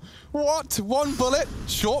them. What? One bullet,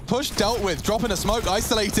 short push, dealt with. Dropping a smoke,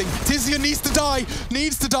 isolating. Tizian needs to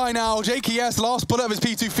die now. JKS, last bullet of his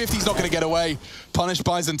P250, he's not going to get away. Punished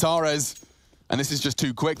by Xantares. And this is just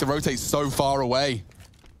too quick. The rotate's so far away.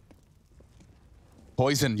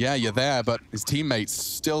 Poison, yeah, you're there, but his teammates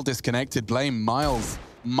still disconnected. Blame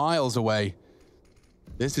miles away.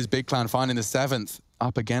 This is Big Clan finding the 7th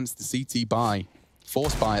up against the CT buy.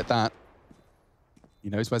 Force buy at that. He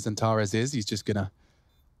knows where Xantares is. He's just going to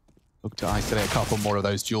look to isolate a couple more of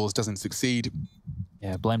those duels. Doesn't succeed.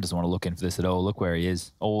 Yeah, Blame doesn't want to look in for this at all. Look where he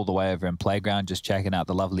is. All the way over in Playground, just checking out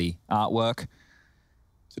the lovely artwork.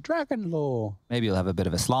 It's a Dragon Lore. Maybe he'll have a bit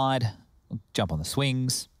of a slide. Jump on the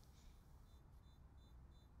swings.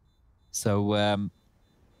 So,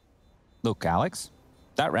 look, Alex,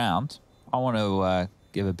 that round, I want to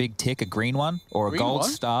give a big tick, a green one, or a gold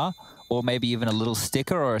star, or maybe even a little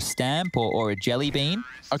sticker or a stamp or a jelly bean.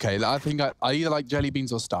 Okay, I think I either like jelly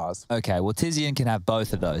beans or stars. Okay, well, Tizian can have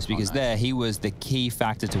both of those because there he was the key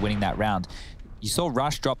factor to winning that round. You saw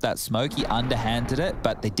Rush drop that smoke, he underhanded it,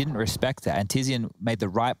 but they didn't respect it, and Tizian made the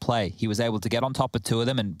right play. He was able to get on top of 2 of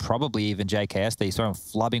them, and probably even JKS. They saw him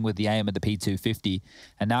flubbing with the aim of the P250,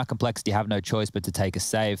 and now Complexity have no choice but to take a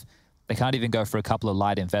save. They can't even go for a couple of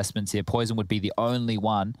light investments here. Poison would be the only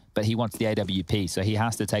one, but he wants the AWP, so he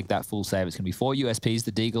has to take that full save. It's going to be 4 USPs,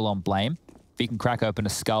 the Deagle on Blame. If he can crack open a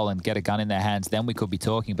skull and get a gun in their hands, then we could be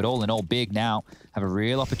talking. But all in all, Big now have a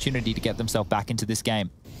real opportunity to get themselves back into this game.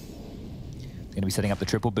 They're going to be setting up the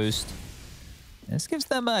triple boost. This gives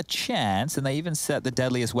them a chance, and they even set the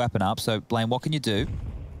deadliest weapon up. So, Blame, what can you do?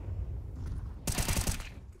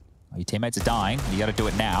 Oh, your teammates are dying. You got to do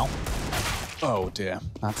it now. Oh dear,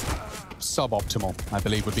 that's suboptimal, I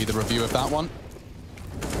believe would be the review of that one.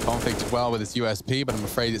 Config did well with his USP, but I'm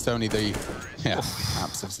afraid it's only the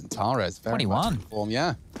perhaps of Xantares. 21. Form,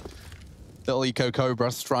 yeah. Little Eco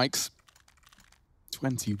Cobra strikes.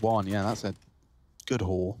 21, yeah, that's a good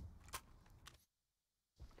haul.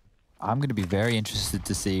 I'm going to be very interested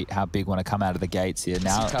to see how Big want to come out of the gates here.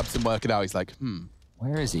 Now, Tabson work it out. He's like,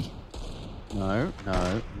 where is he? No.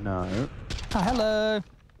 Oh, hello.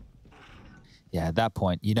 Yeah, at that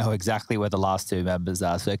point, you know exactly where the last 2 members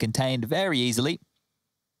are, so contained very easily.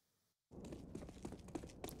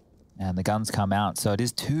 And the guns come out, so it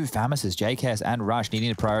is 2 Famises, JKS and Rush, needing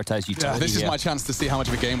to prioritize utility. Yeah, this is my chance to see how much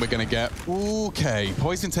of a game we're going to get. Okay,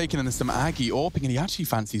 Poison taking in some Aggie Orping, and he actually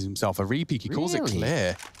fancies himself a repeat. He calls it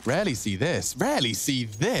clear. Rarely see this. Rarely see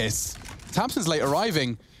this. Tamson's late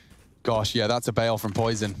arriving. Gosh, yeah, that's a bail from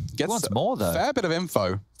Poison. He wants more, though. Fair bit of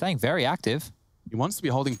info. Staying very active. He wants to be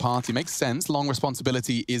holding party. Makes sense. Long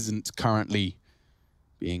responsibility isn't currently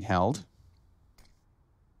being held.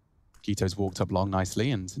 Quito's walked up long nicely,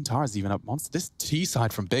 and Xantares even up monster. This T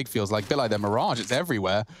side from Big feels like a bit like their Mirage. It's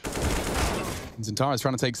everywhere. And Xantares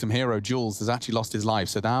trying to take some hero jewels, has actually lost his life,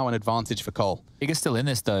 so now an advantage for Cole. Big is still in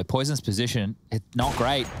this, though. Poison's position, it's not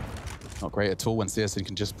great. Not great at all when Searson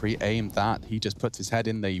can just pre-aim that. He just puts his head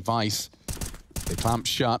in the vice. They clamp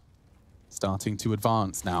shut. Starting to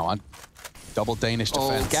advance now. Double Danish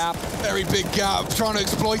defense. Gap. Very big gap. Trying to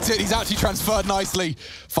exploit it. He's actually transferred nicely.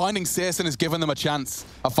 Finding Searson has given them a chance.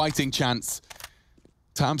 A fighting chance.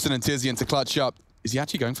 Tamsin and Tizian to clutch up. Is he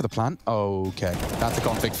actually going for the plant? Okay. That's a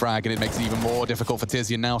config frag, and it makes it even more difficult for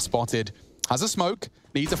Tizian now. Spotted. Has a smoke.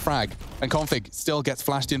 Needs a frag. And config still gets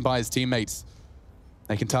flashed in by his teammates.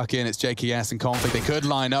 They can tuck in. It's JKS and config. They could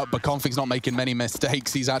line up, but config's not making many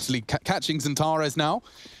mistakes. He's actually catching Xantares now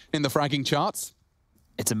in the fragging charts.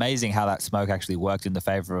 It's amazing how that smoke actually worked in the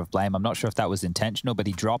favor of Blame. I'm not sure if that was intentional, but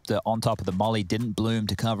he dropped it on top of the molly, didn't bloom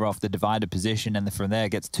to cover off the divided position, and from there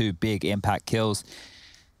gets 2 big impact kills.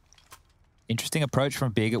 Interesting approach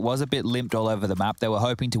from Big. It was a bit limped all over the map. They were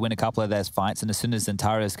hoping to win a couple of their fights, and as soon as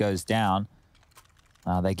Xantares goes down,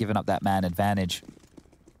 they've given up that man advantage.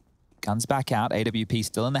 Guns back out. AWP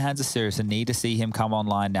still in the hands of Sirius, and need to see him come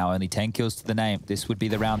online now. Only 10 kills to the name. This would be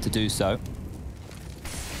the round to do so.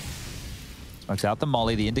 Smokes out the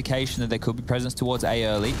molly. The indication that there could be presence towards A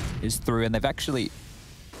early is through, and they've actually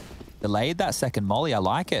delayed that second molly. I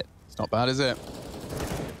like it. It's not bad, is it?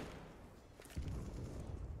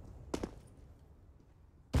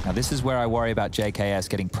 Now, this is where I worry about JKS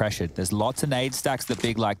getting pressured. There's lots of nade stacks that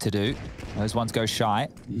Big like to do. Those ones go shy.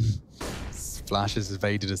 Flash is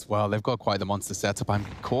evaded as well. They've got quite the monster setup. I'm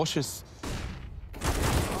cautious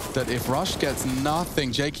that if Rush gets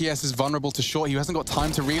nothing, JKS is vulnerable to short. He hasn't got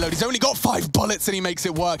time to reload. He's only got 5 bullets and he makes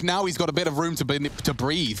it work. Now he's got a bit of room to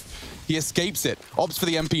breathe. He escapes it. Opts for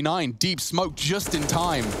the MP9. Deep smoke just in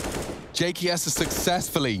time. JKS has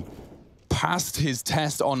successfully passed his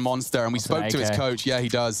test on Monster, and we spoke to his coach. Yeah, he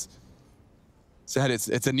does. said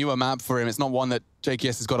it's a newer map for him. It's not one that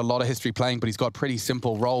JKS has got a lot of history playing, but he's got a pretty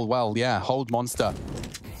simple role. Well, yeah, hold monster.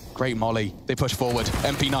 Great molly. They push forward.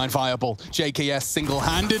 MP9 viable. JKS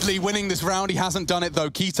single-handedly winning this round. He hasn't done it, though.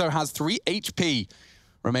 Keto has 3 HP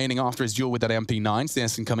remaining after his duel with that MP9.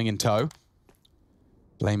 Searson coming in tow.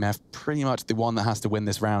 Blame F pretty much the one that has to win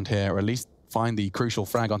this round here, or at least find the crucial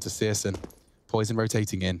frag onto Searson. Poison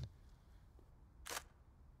rotating in.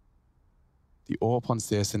 The AWP on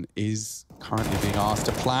Searson is currently being asked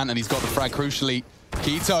to plant, and he's got the frag crucially.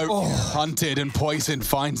 Keto hunted, and Poison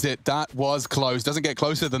finds it. That was close. Doesn't get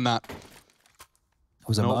closer than that. It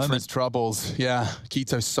was a moment. Troubles. Yeah,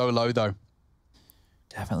 Keto's so low, though.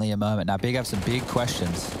 Definitely a moment. Now, Big have some big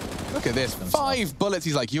questions. Look at this. 5 bullets.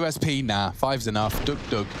 He's like, USP, nah. 5's enough. Dunk,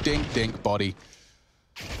 dunk, dink, dink, body.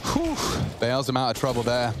 Whew. Bails him out of trouble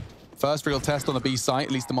there. First real test on the B site,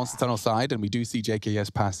 at least the Monster Tunnel side, and we do see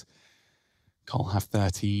JKS pass. Cole have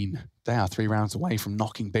 13. They are 3 rounds away from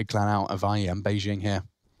knocking Big Clan out of IEM Beijing here.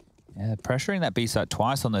 Yeah, pressuring that B site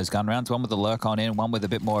twice on those gun rounds. One with a lurk on in, one with a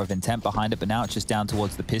bit more of intent behind it, but now it's just down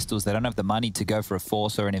towards the pistols. They don't have the money to go for a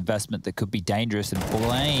force or an investment that could be dangerous. And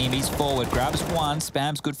Blame, he's forward, grabs one,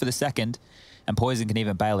 spam's good for the second, and Poison can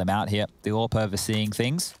even bail him out here. The AWP overseeing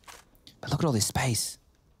things. But look at all this space.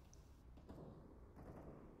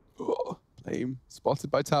 Oh, Blame spotted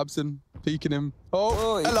by Tabson, peeking him.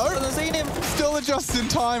 Oh, hello. Hasn't seen him. Still just in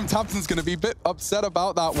time. Tabson's going to be a bit upset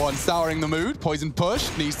about that one. Souring the mood. Poison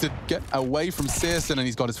push. Needs to get away from Searson, and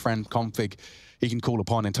he's got his friend Config he can call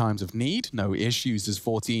upon in times of need. No issues as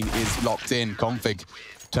 14 is locked in. Config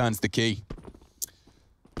turns the key.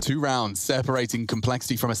 2 rounds separating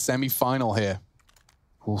Complexity from a semi-final here.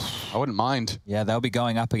 Oof, I wouldn't mind. Yeah, they'll be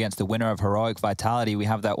going up against the winner of Heroic Vitality. We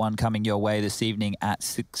have that one coming your way this evening at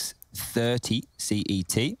 6:30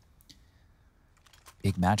 CET.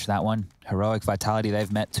 Big match, that one. Heroic Vitality,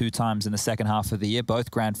 they've met 2 times in the second half of the year. Both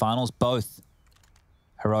grand finals, both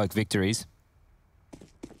Heroic victories.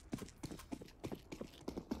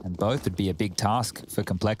 And both would be a big task for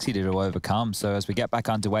Complexity to overcome. So as we get back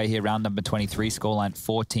underway here, round number 23, scoreline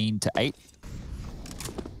 14-8.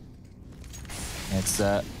 It's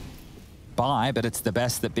buy, but it's the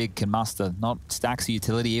best that Big can muster. Not stacks of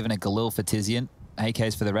utility, even a Galil for Tizian.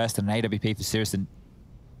 AKs for the rest, and an AWP for Searson.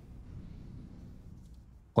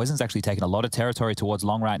 Poison's actually taken a lot of territory towards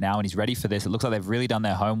long right now, and he's ready for this. It looks like they've really done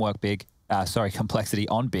their homework, Big. Complexity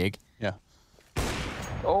on Big. Yeah.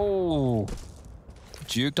 Oh,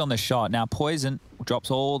 juked on the shot. Now Poison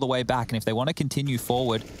drops all the way back, and if they want to continue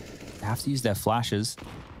forward, they have to use their flashes.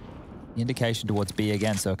 Indication towards B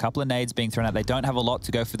again. So a couple of nades being thrown out. They don't have a lot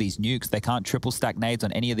to go for these nukes. They can't triple stack nades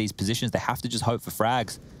on any of these positions. They have to just hope for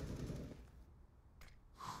frags.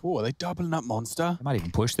 Oh, are they doubling up Monster? They might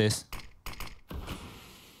even push this.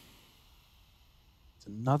 It's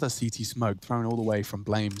another CT smoke thrown all the way from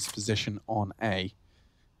Blame's position on A.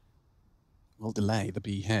 Will delay the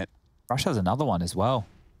B hit. Rush has another one as well.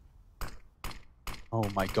 Oh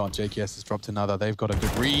my god, JKS has dropped another. They've got a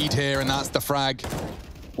good read here, and that's the frag.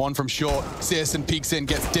 One from short. Searson peeks in,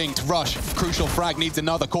 gets dinked. Rush, crucial frag, needs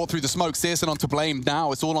another. Caught through the smoke. Searson onto Blame.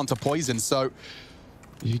 Now it's all onto Poison. So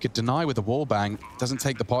you could deny with a wall bang. Doesn't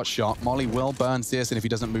take the pot shot. Molly will burn Searson if he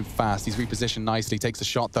doesn't move fast. He's repositioned nicely. Takes a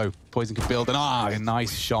shot though. Poison could build. And a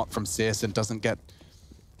nice shot from Searson. Doesn't get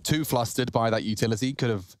too flustered by that utility.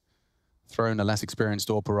 Could have thrown a less experienced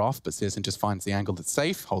AWPer off, but Searson just finds the angle that's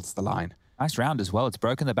safe, holds the line. Nice round as well. It's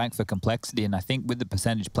broken the bank for Complexity, and I think with the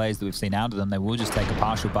percentage plays that we've seen out of them, they will just take a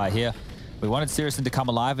partial buy here. We wanted Searson to come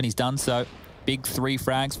alive, and he's done so. Big 3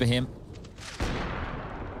 frags for him.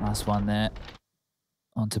 Nice one there.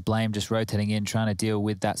 Onto Blame, just rotating in, trying to deal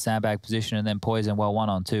with that sandbag position, and then Poison, well,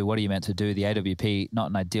 1-on-2. What are you meant to do? The AWP, not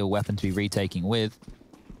an ideal weapon to be retaking with.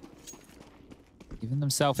 Giving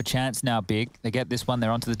themselves a chance now, Big. They get this one,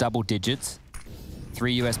 they're onto the double digits.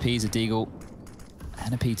 3 USPs, a Deagle,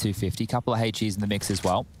 and a P250. Couple of HEs in the mix as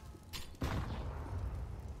well.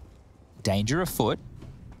 Danger afoot.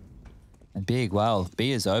 And Big, well,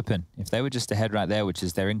 B is open. If they were just ahead right there, which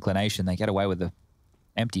is their inclination, they get away with the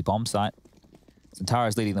empty bomb site.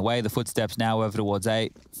 Santara's leading the way. The footsteps now over towards A.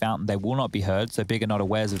 Fountain, they will not be heard, so Big are not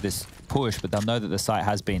aware of this push, but they'll know that the site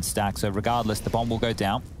has been stacked. So regardless, the bomb will go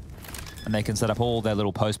down, and they can set up all their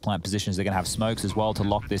little post-plant positions. They're going to have smokes as well to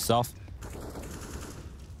lock this off.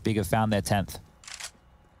 Big have found their 10th.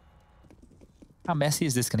 How messy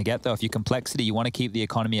is this going to get, though? If you're Complexity, you want to keep the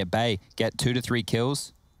economy at bay. Get 2 to 3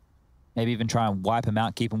 kills. Maybe even try and wipe them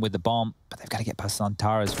out, keep them with the bomb. But they've got to get past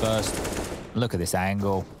Santara's first. Look at this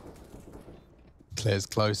angle. Clear's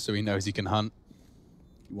close, so he knows he can hunt.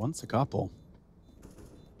 He wants a couple.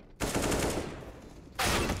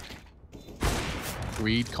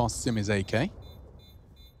 Greed costs him his AK.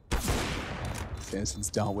 Pearson's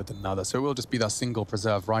dealt with another, so it will just be their single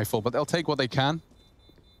preserved rifle, but they'll take what they can.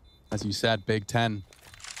 As you said, Big 10,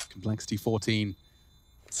 complexity 14,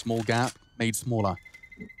 small gap made smaller.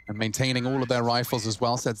 And maintaining all of their rifles as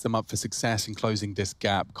well sets them up for success in closing this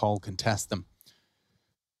gap. Cole can test them.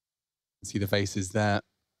 See the faces there.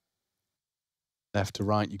 Left to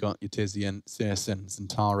right, you got your Tizian, Searson,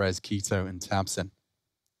 Zantares, Keto, and Tabson.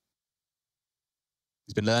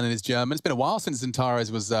 He's been learning his German. It's been a while since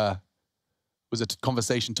Zantares was a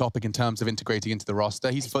conversation topic in terms of integrating into the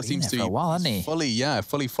roster. He's seems to be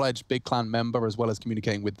fully fledged Big Clan member as well as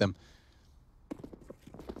communicating with them.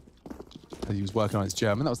 As he was working on his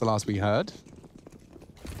German. That was the last we heard.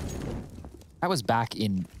 That was back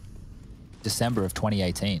in December of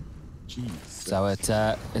 2018. Jeez. So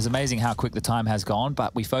it's amazing how quick the time has gone,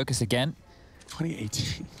 but we focus again.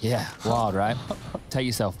 2018. Yeah, wild, right? Take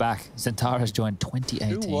yourself back. Zantares joined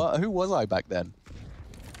 2018. Who was I back then?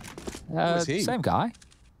 Who was he? Same guy.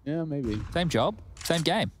 Yeah, maybe. Same job, same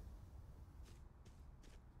game.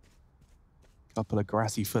 Couple of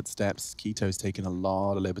grassy footsteps. Keto's taken a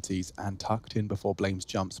lot of liberties and tucked in before Blame's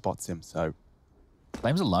jump spots him, so...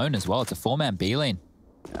 Blame's alone as well. It's a four-man B-lane.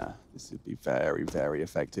 Yeah, this would be very, very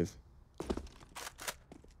effective.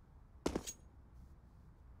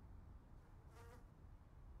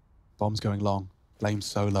 Bomb's going long. Blame's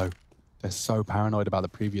solo. They're so paranoid about the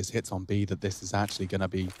previous hits on B that this is actually going to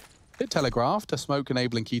be a bit telegraphed. A smoke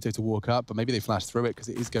enabling Keto to walk up, but maybe they flash through it because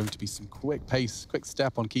it is going to be some quick pace, quick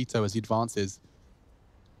step on Keto as he advances.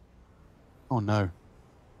 Oh no.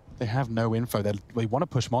 They have no info. They want to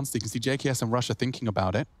push Monster. You can see JKS and Rush are thinking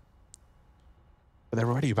about it. But they're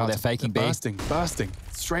already about they're faking B. Bursting.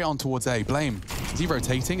 Straight on towards A. Blame. Is he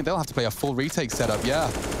rotating? They'll have to play a full retake setup. Yeah.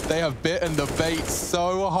 They have bitten the bait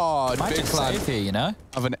so hard. Might Big just Clan save here, you know?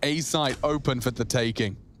 have an A site open for the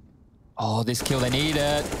taking. Oh, this kill, they need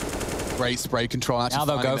it. Great spray control. Actually now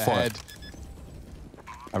they'll go for it.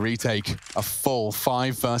 A retake. A full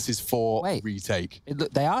 5 versus 4 retake.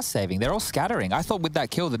 Look, they are saving. They're all scattering. I thought with that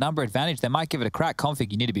kill, the number advantage, they might give it a crack.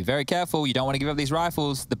 Config, you need to be very careful. You don't want to give up these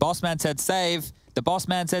rifles. The boss man said save. The boss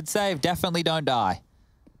man said save. Definitely don't die.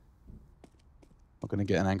 Not going to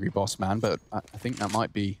get an angry boss man, but I think that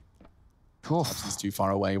might be... He's too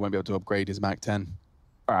far away. He won't be able to upgrade his Mac 10.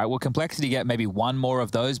 All right, will Complexity get maybe one more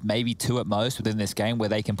of those, maybe 2 at most within this game where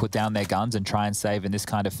they can put down their guns and try and save in this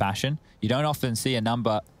kind of fashion? You don't often see a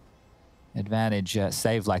number advantage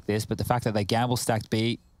save like this, but the fact that they gamble stacked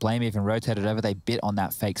B, Blame even rotated over, they bit on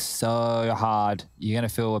that fake so hard. You're going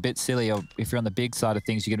to feel a bit silly, or if you're on the big side of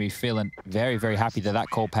things, you're going to be feeling very, very happy that that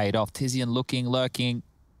call paid off. Tizian looking, lurking.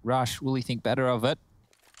 Rush, will he think better of it?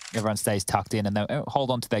 Everyone stays tucked in and they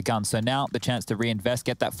hold on to their guns. So now the chance to reinvest,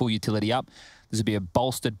 get that full utility up. This would be a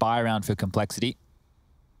bolstered buy round for Complexity.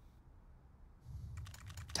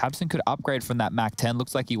 Tabson could upgrade from that Mac 10.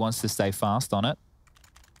 Looks like he wants to stay fast on it.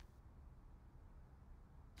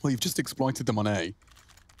 Well, you've just exploited them on A.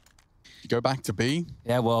 You go back to B?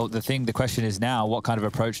 Yeah, well, the question is now, what kind of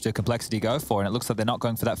approach do Complexity go for? And it looks like they're not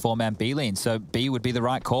going for that 4-man B lane. So B would be the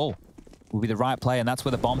right call. Would be the right play, and that's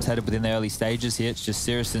where the bomb's headed within the early stages here. It's just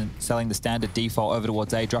Searson selling the standard default over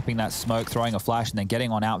towards A, dropping that smoke, throwing a flash, and then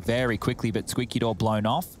getting on out very quickly, but Squeaky Door blown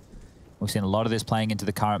off. We've seen a lot of this playing into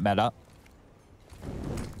the current meta.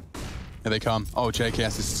 Here they come. Oh,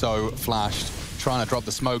 JKS is so flashed. Trying to drop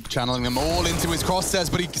the smoke, channeling them all into his crosshairs,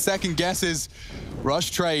 but he second guesses.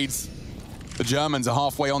 Rush trades. The Germans are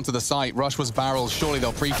halfway onto the site. Rush was barreled. Surely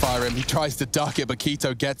they'll pre-fire him. He tries to duck it, but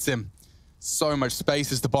Keto gets him. So much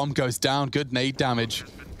space as the bomb goes down. Good nade damage.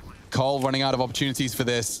 Cole running out of opportunities for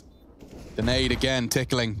this. The nade again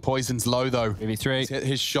tickling. Poison's low though. BB3. He's hit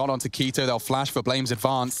his shot onto Keto. They'll flash for Blame's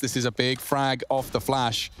advance. This is a big frag off the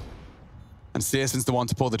flash. And Searson's the one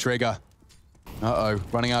to pull the trigger. Uh-oh.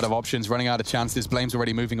 Running out of options, running out of chances. Blame's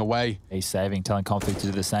already moving away. He's saving, telling Config to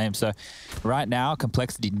do the same. So right now,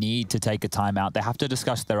 Complexity need to take a timeout. They have to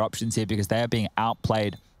discuss their options here because they are being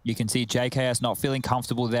outplayed. You can see JKS not feeling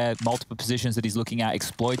comfortable there. Multiple positions that he's looking at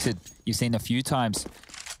exploited. You've seen a few times.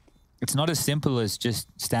 It's not as simple as just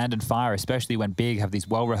stand and fire, especially when Big have these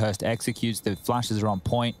well-rehearsed executes. The flashes are on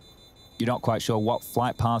point. You're not quite sure what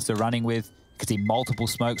flight paths they're running with. You can see multiple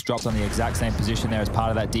smokes dropped on the exact same position there as part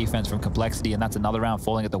of that defense from Complexity, and that's another round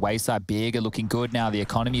falling at the wayside. Big are looking good now. The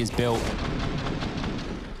economy is built.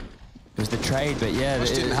 It was the trade, but yeah.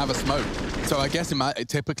 Rush didn't have a smoke. So I guess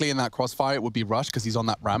typically in that crossfire, it would be Rush because he's on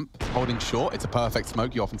that ramp, holding short. It's a perfect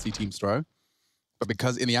smoke. You often see teams throw. But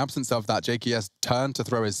because in the absence of that, JKS turned to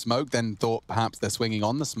throw his smoke, then thought perhaps they're swinging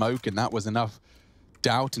on the smoke, and that was enough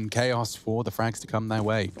doubt and chaos for the frags to come their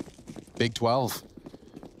way. Big 12.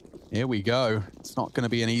 Here we go. It's not going to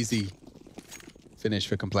be an easy finish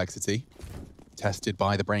for Complexity. tested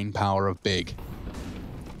by the brain power of Big.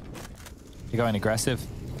 They're going aggressive.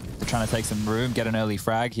 They're trying to take some room, get an early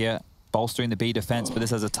frag here. Bolstering the B defense, but this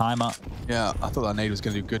has a timer. Yeah, I thought that nade was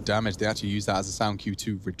going to do good damage. They actually used that as a sound cue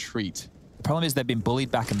to retreat. The problem is they've been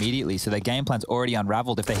bullied back immediately, so their game plan's already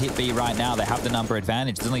unraveled. If they hit B right now, they have the number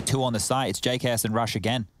advantage. There's only 2 on the site. It's JKS and Rush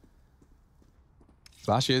again.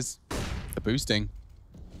 Flashes. The boosting.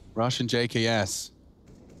 Rush and JKS.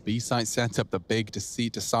 B site setup that Big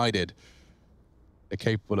decided they're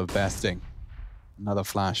capable of besting. Another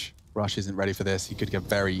flash. Rush isn't ready for this. He could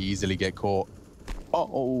very easily get caught.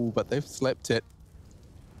 Uh-oh, but they've slipped it.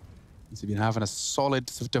 He's been having a solid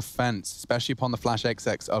defense, especially upon the flash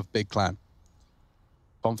XX of Big Clan.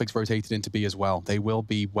 Config's rotated into B as well. They will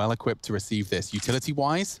be well equipped to receive this.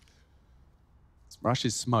 Utility-wise,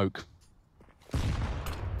 Rush's smoke.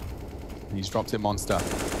 And he's dropped it Monster.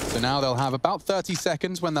 So now they'll have about 30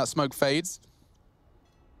 seconds when that smoke fades.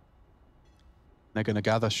 They're going to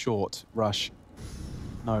gather short. Rush.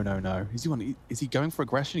 No, no, no. Is he going for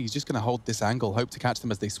aggression? He's just going to hold this angle, hope to catch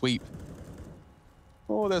them as they sweep.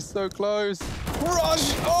 Oh, they're so close.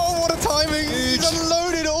 Rush! Oh, what a timing! He's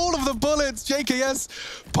unloaded all of the bullets.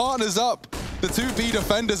 JKS partners up. The 2 B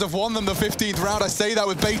defenders have won them the 15th round. I say that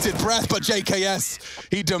with bated breath, but JKS,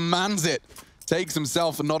 he demands it. Takes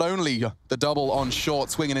himself not only the double on short,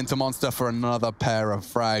 swinging into Monster for another pair of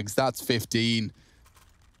frags. That's 15.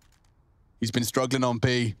 He's been struggling on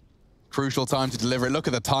B. Crucial time to deliver it. Look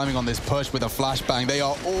at the timing on this push with a flashbang. They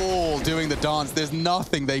are all doing the dance. There's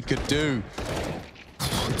nothing they could do.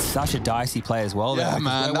 It's such a dicey play as well. Yeah,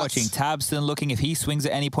 man. We're watching Tabson, looking if he swings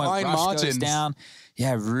at any point. Fine Rush margins. goes down.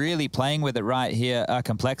 Yeah, really playing with it right here.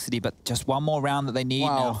 Complexity, but just one more round that they need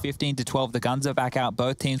now. 15 to 12. The guns are back out.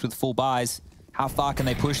 Both teams with full buys. How far can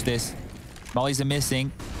they push this? Mollies are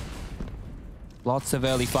missing. Lots of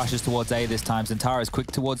early flashes towards A this time. Zantara is quick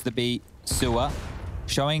towards the B. Sewer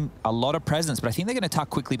showing a lot of presence, but I think they're going to tuck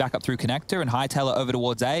quickly back up through connector and hightail it over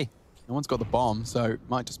towards A. No one's got the bomb, so it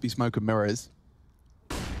might just be smoke and mirrors.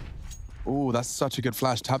 Oh, that's such a good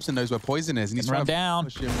flash. Tabson knows where Poison is, and he's trying to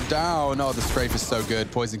push him down. Oh, the strafe is so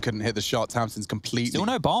good. Poison couldn't hit the shot. Tabson's completely still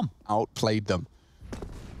no bomb. Outplayed them.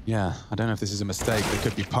 Yeah, I don't know if this is a mistake. They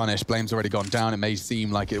could be punished. Blame's already gone down. It may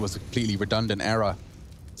seem like it was a completely redundant error.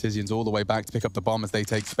 Tizian's all the way back to pick up the bomb as they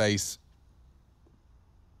take space.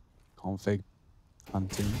 Config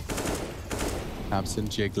hunting. Tabson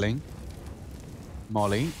jiggling.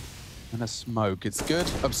 Molly. And a smoke. It's good.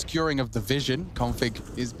 Obscuring of the vision.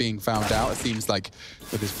 Config is being found out. It seems like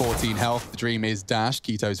with his 14 health, the dream is dashed.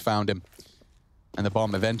 Keto's found him. And the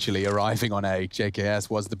bomb eventually arriving on A. JKS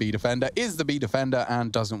was the B defender, is the B defender,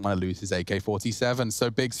 and doesn't want to lose his AK-47. So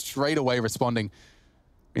Big straight away responding.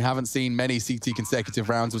 We haven't seen many CT consecutive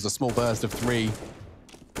rounds. It was a small burst of 3.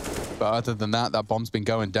 But other than that, that bomb's been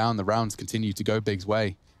going down. The rounds continue to go Big's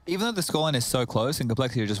way. Even though the scoreline is so close and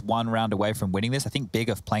Complexity are just 1 round away from winning this, I think Big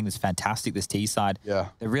are playing this fantastic, this T side. Yeah.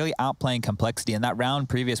 They're really outplaying Complexity. And that round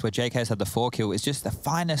previous where JKS had the 4 kill is just the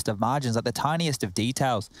finest of margins, like the tiniest of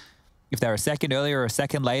details. If they're a second earlier or a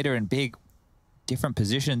second later in Big, different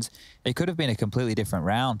positions, it could have been a completely different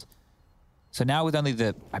round. So now with only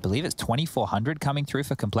the, I believe it's 2,400 coming through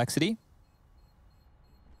for Complexity,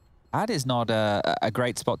 that is not a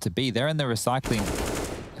great spot to be. They're in the recycling,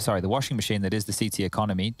 sorry, the washing machine that is the CT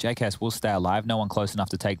economy. JKS will stay alive. No one close enough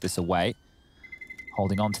to take this away.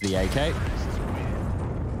 Holding on to the AK.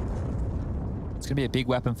 It's going to be a big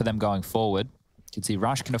weapon for them going forward. You can see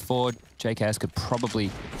Rush can afford. JKS could probably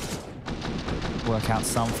work out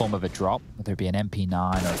some form of a drop, whether it be an MP9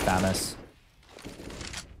 or a FAMAS.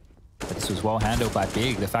 But this was well handled by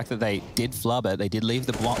Big. The fact that they did flub it, they did leave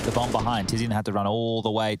the bomb behind. Tizian had to run all the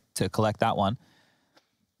way to collect that one.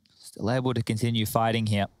 Still able to continue fighting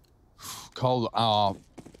here. Cole are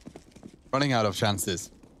running out of chances.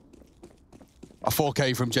 A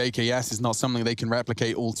 4K from JKS is not something they can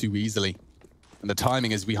replicate all too easily. And the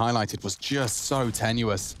timing, as we highlighted, was just so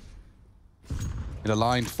tenuous. It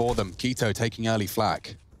aligned for them. Keto taking early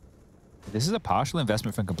flak. This is a partial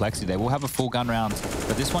investment from Complexity. They will have a full gun round,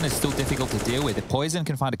 but this one is still difficult to deal with. If Poison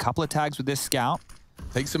can find a couple of tags with this scout.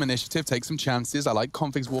 Take some initiative, take some chances. I like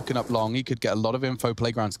Config's walking up long. He could get a lot of info.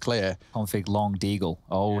 Playground's clear. Config long deagle.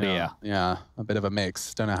 Oh dear. Yeah, a bit of a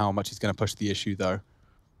mix. Don't know how much he's going to push the issue though.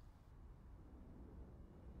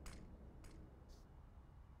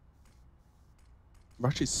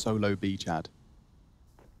 Rush is so low B, Chad.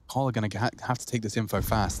 Cole are going to have to take this info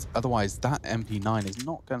fast. Otherwise, that MP9 is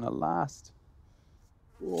not going to last.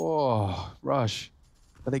 Whoa, Rush.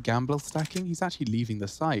 Are they gamble stacking? He's actually leaving the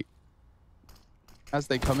site. As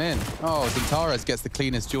they come in. Oh, Zantara gets the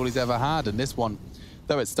cleanest duel he's ever had. And this one,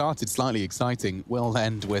 though it started slightly exciting, will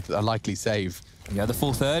end with a likely save. You go the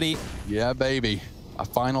full 30. Yeah, baby. A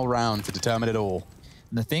final round to determine it all.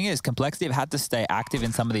 And the thing is, Complexity have had to stay active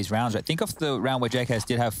in some of these rounds. Right? Think of the round where JKS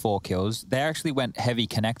did have 4 kills. They actually went heavy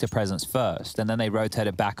connector presence first, and then they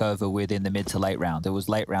rotated back over within the mid to late round. It was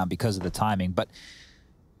late round because of the timing, but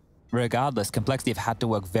regardless, Complexity have had to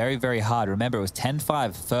work very, very hard. Remember, it was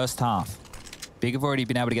 10-5 first half. Big have already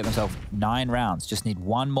been able to get themselves 9 rounds. Just need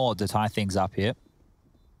one more to tie things up here.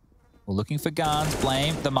 We're looking for guns.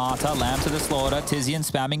 Blame, the Martyr, Lamb to the slaughter. Tizian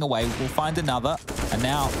spamming away. We'll find another. And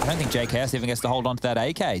now, I don't think JKS even gets to hold on to that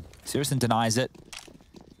AK. Sirison denies it.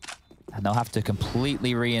 And they'll have to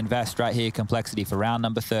completely reinvest right here, Complexity, for round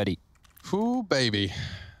number 30. Ooh, baby.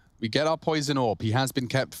 We get our poison orb. He has been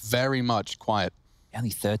kept very much quiet. Only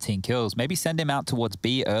 13 kills. Maybe send him out towards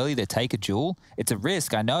B early to take a duel. It's a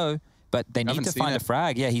risk, I know. But they need to find a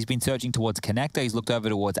frag. Yeah, he's been searching towards connector. He's looked over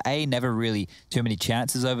towards A. Never really too many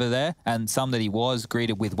chances over there. And some that he was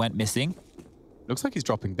greeted with went missing. Looks like he's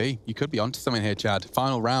dropping B. You could be onto something here, Chad.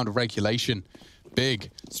 Final round of regulation.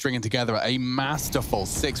 Big, stringing together a masterful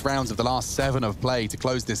 6 rounds of the last 7 of play to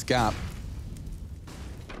close this gap.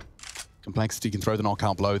 Complexity can throw the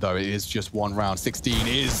knockout blow, though. It is just 1 round. 16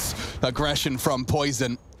 is aggression from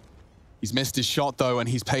Poison. He's missed his shot, though, and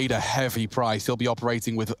he's paid a heavy price. He'll be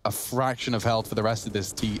operating with a fraction of health for the rest of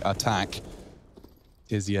this attack.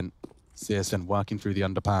 Tizian, Sirison working through the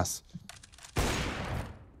underpass.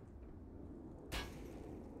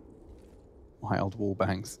 Wild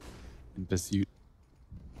wallbangs in pursuit.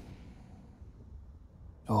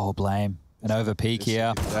 Oh, Blame. An over peak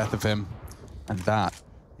here. Death of him. And that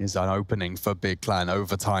is an opening for Big Clan.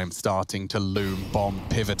 Overtime starting to loom. Bomb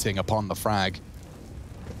pivoting upon the frag.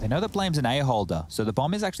 They know that Blame's an A holder, so the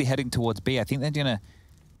bomb is actually heading towards B. I think they're going to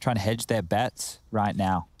try and hedge their bets right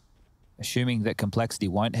now, assuming that Complexity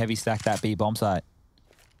won't heavy stack that B bomb site.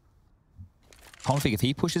 Config, if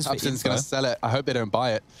he pushes for Absint's going to sell it. I hope they don't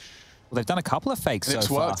buy it. Well, they've done a couple of fakes so far. It's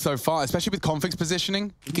worked so far, especially with Config's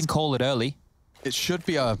positioning. You can call it early. It should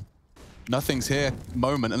be a nothing's here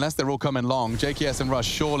moment, unless they're all coming long. JKS and Rush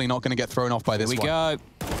surely not going to get thrown off by this one. Here we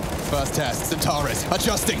go. First test, Centaurus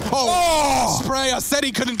adjusting. Oh! Spray, I said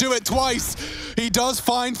he couldn't do it twice. He does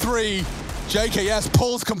find 3. JKS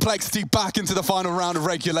pulls Complexity back into the final round of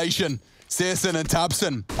regulation. Sirison and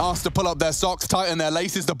Tabson asked to pull up their socks, tighten their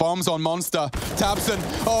laces, the bombs on Monster. Tabson,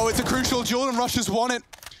 oh, it's a crucial duel and Rush has won it.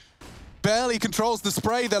 Barely controls the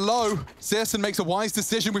spray, they're low. Sirison makes a wise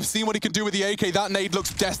decision. We've seen what he can do with the AK. That nade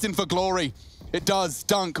looks destined for glory. It does.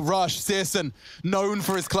 Dunk, Rush, Sirison, known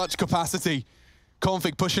for his clutch capacity.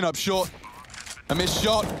 Config pushing up short. A missed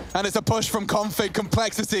shot, and it's a push from Config.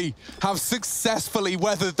 Complexity have successfully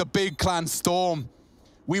weathered the Big Clan storm.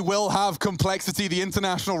 We will have Complexity, the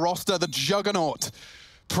international roster, the juggernaut,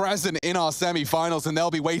 present in our semi-finals, and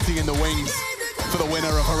they'll be waiting in the wings for the winner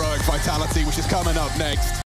of Heroic Vitality, which is coming up next.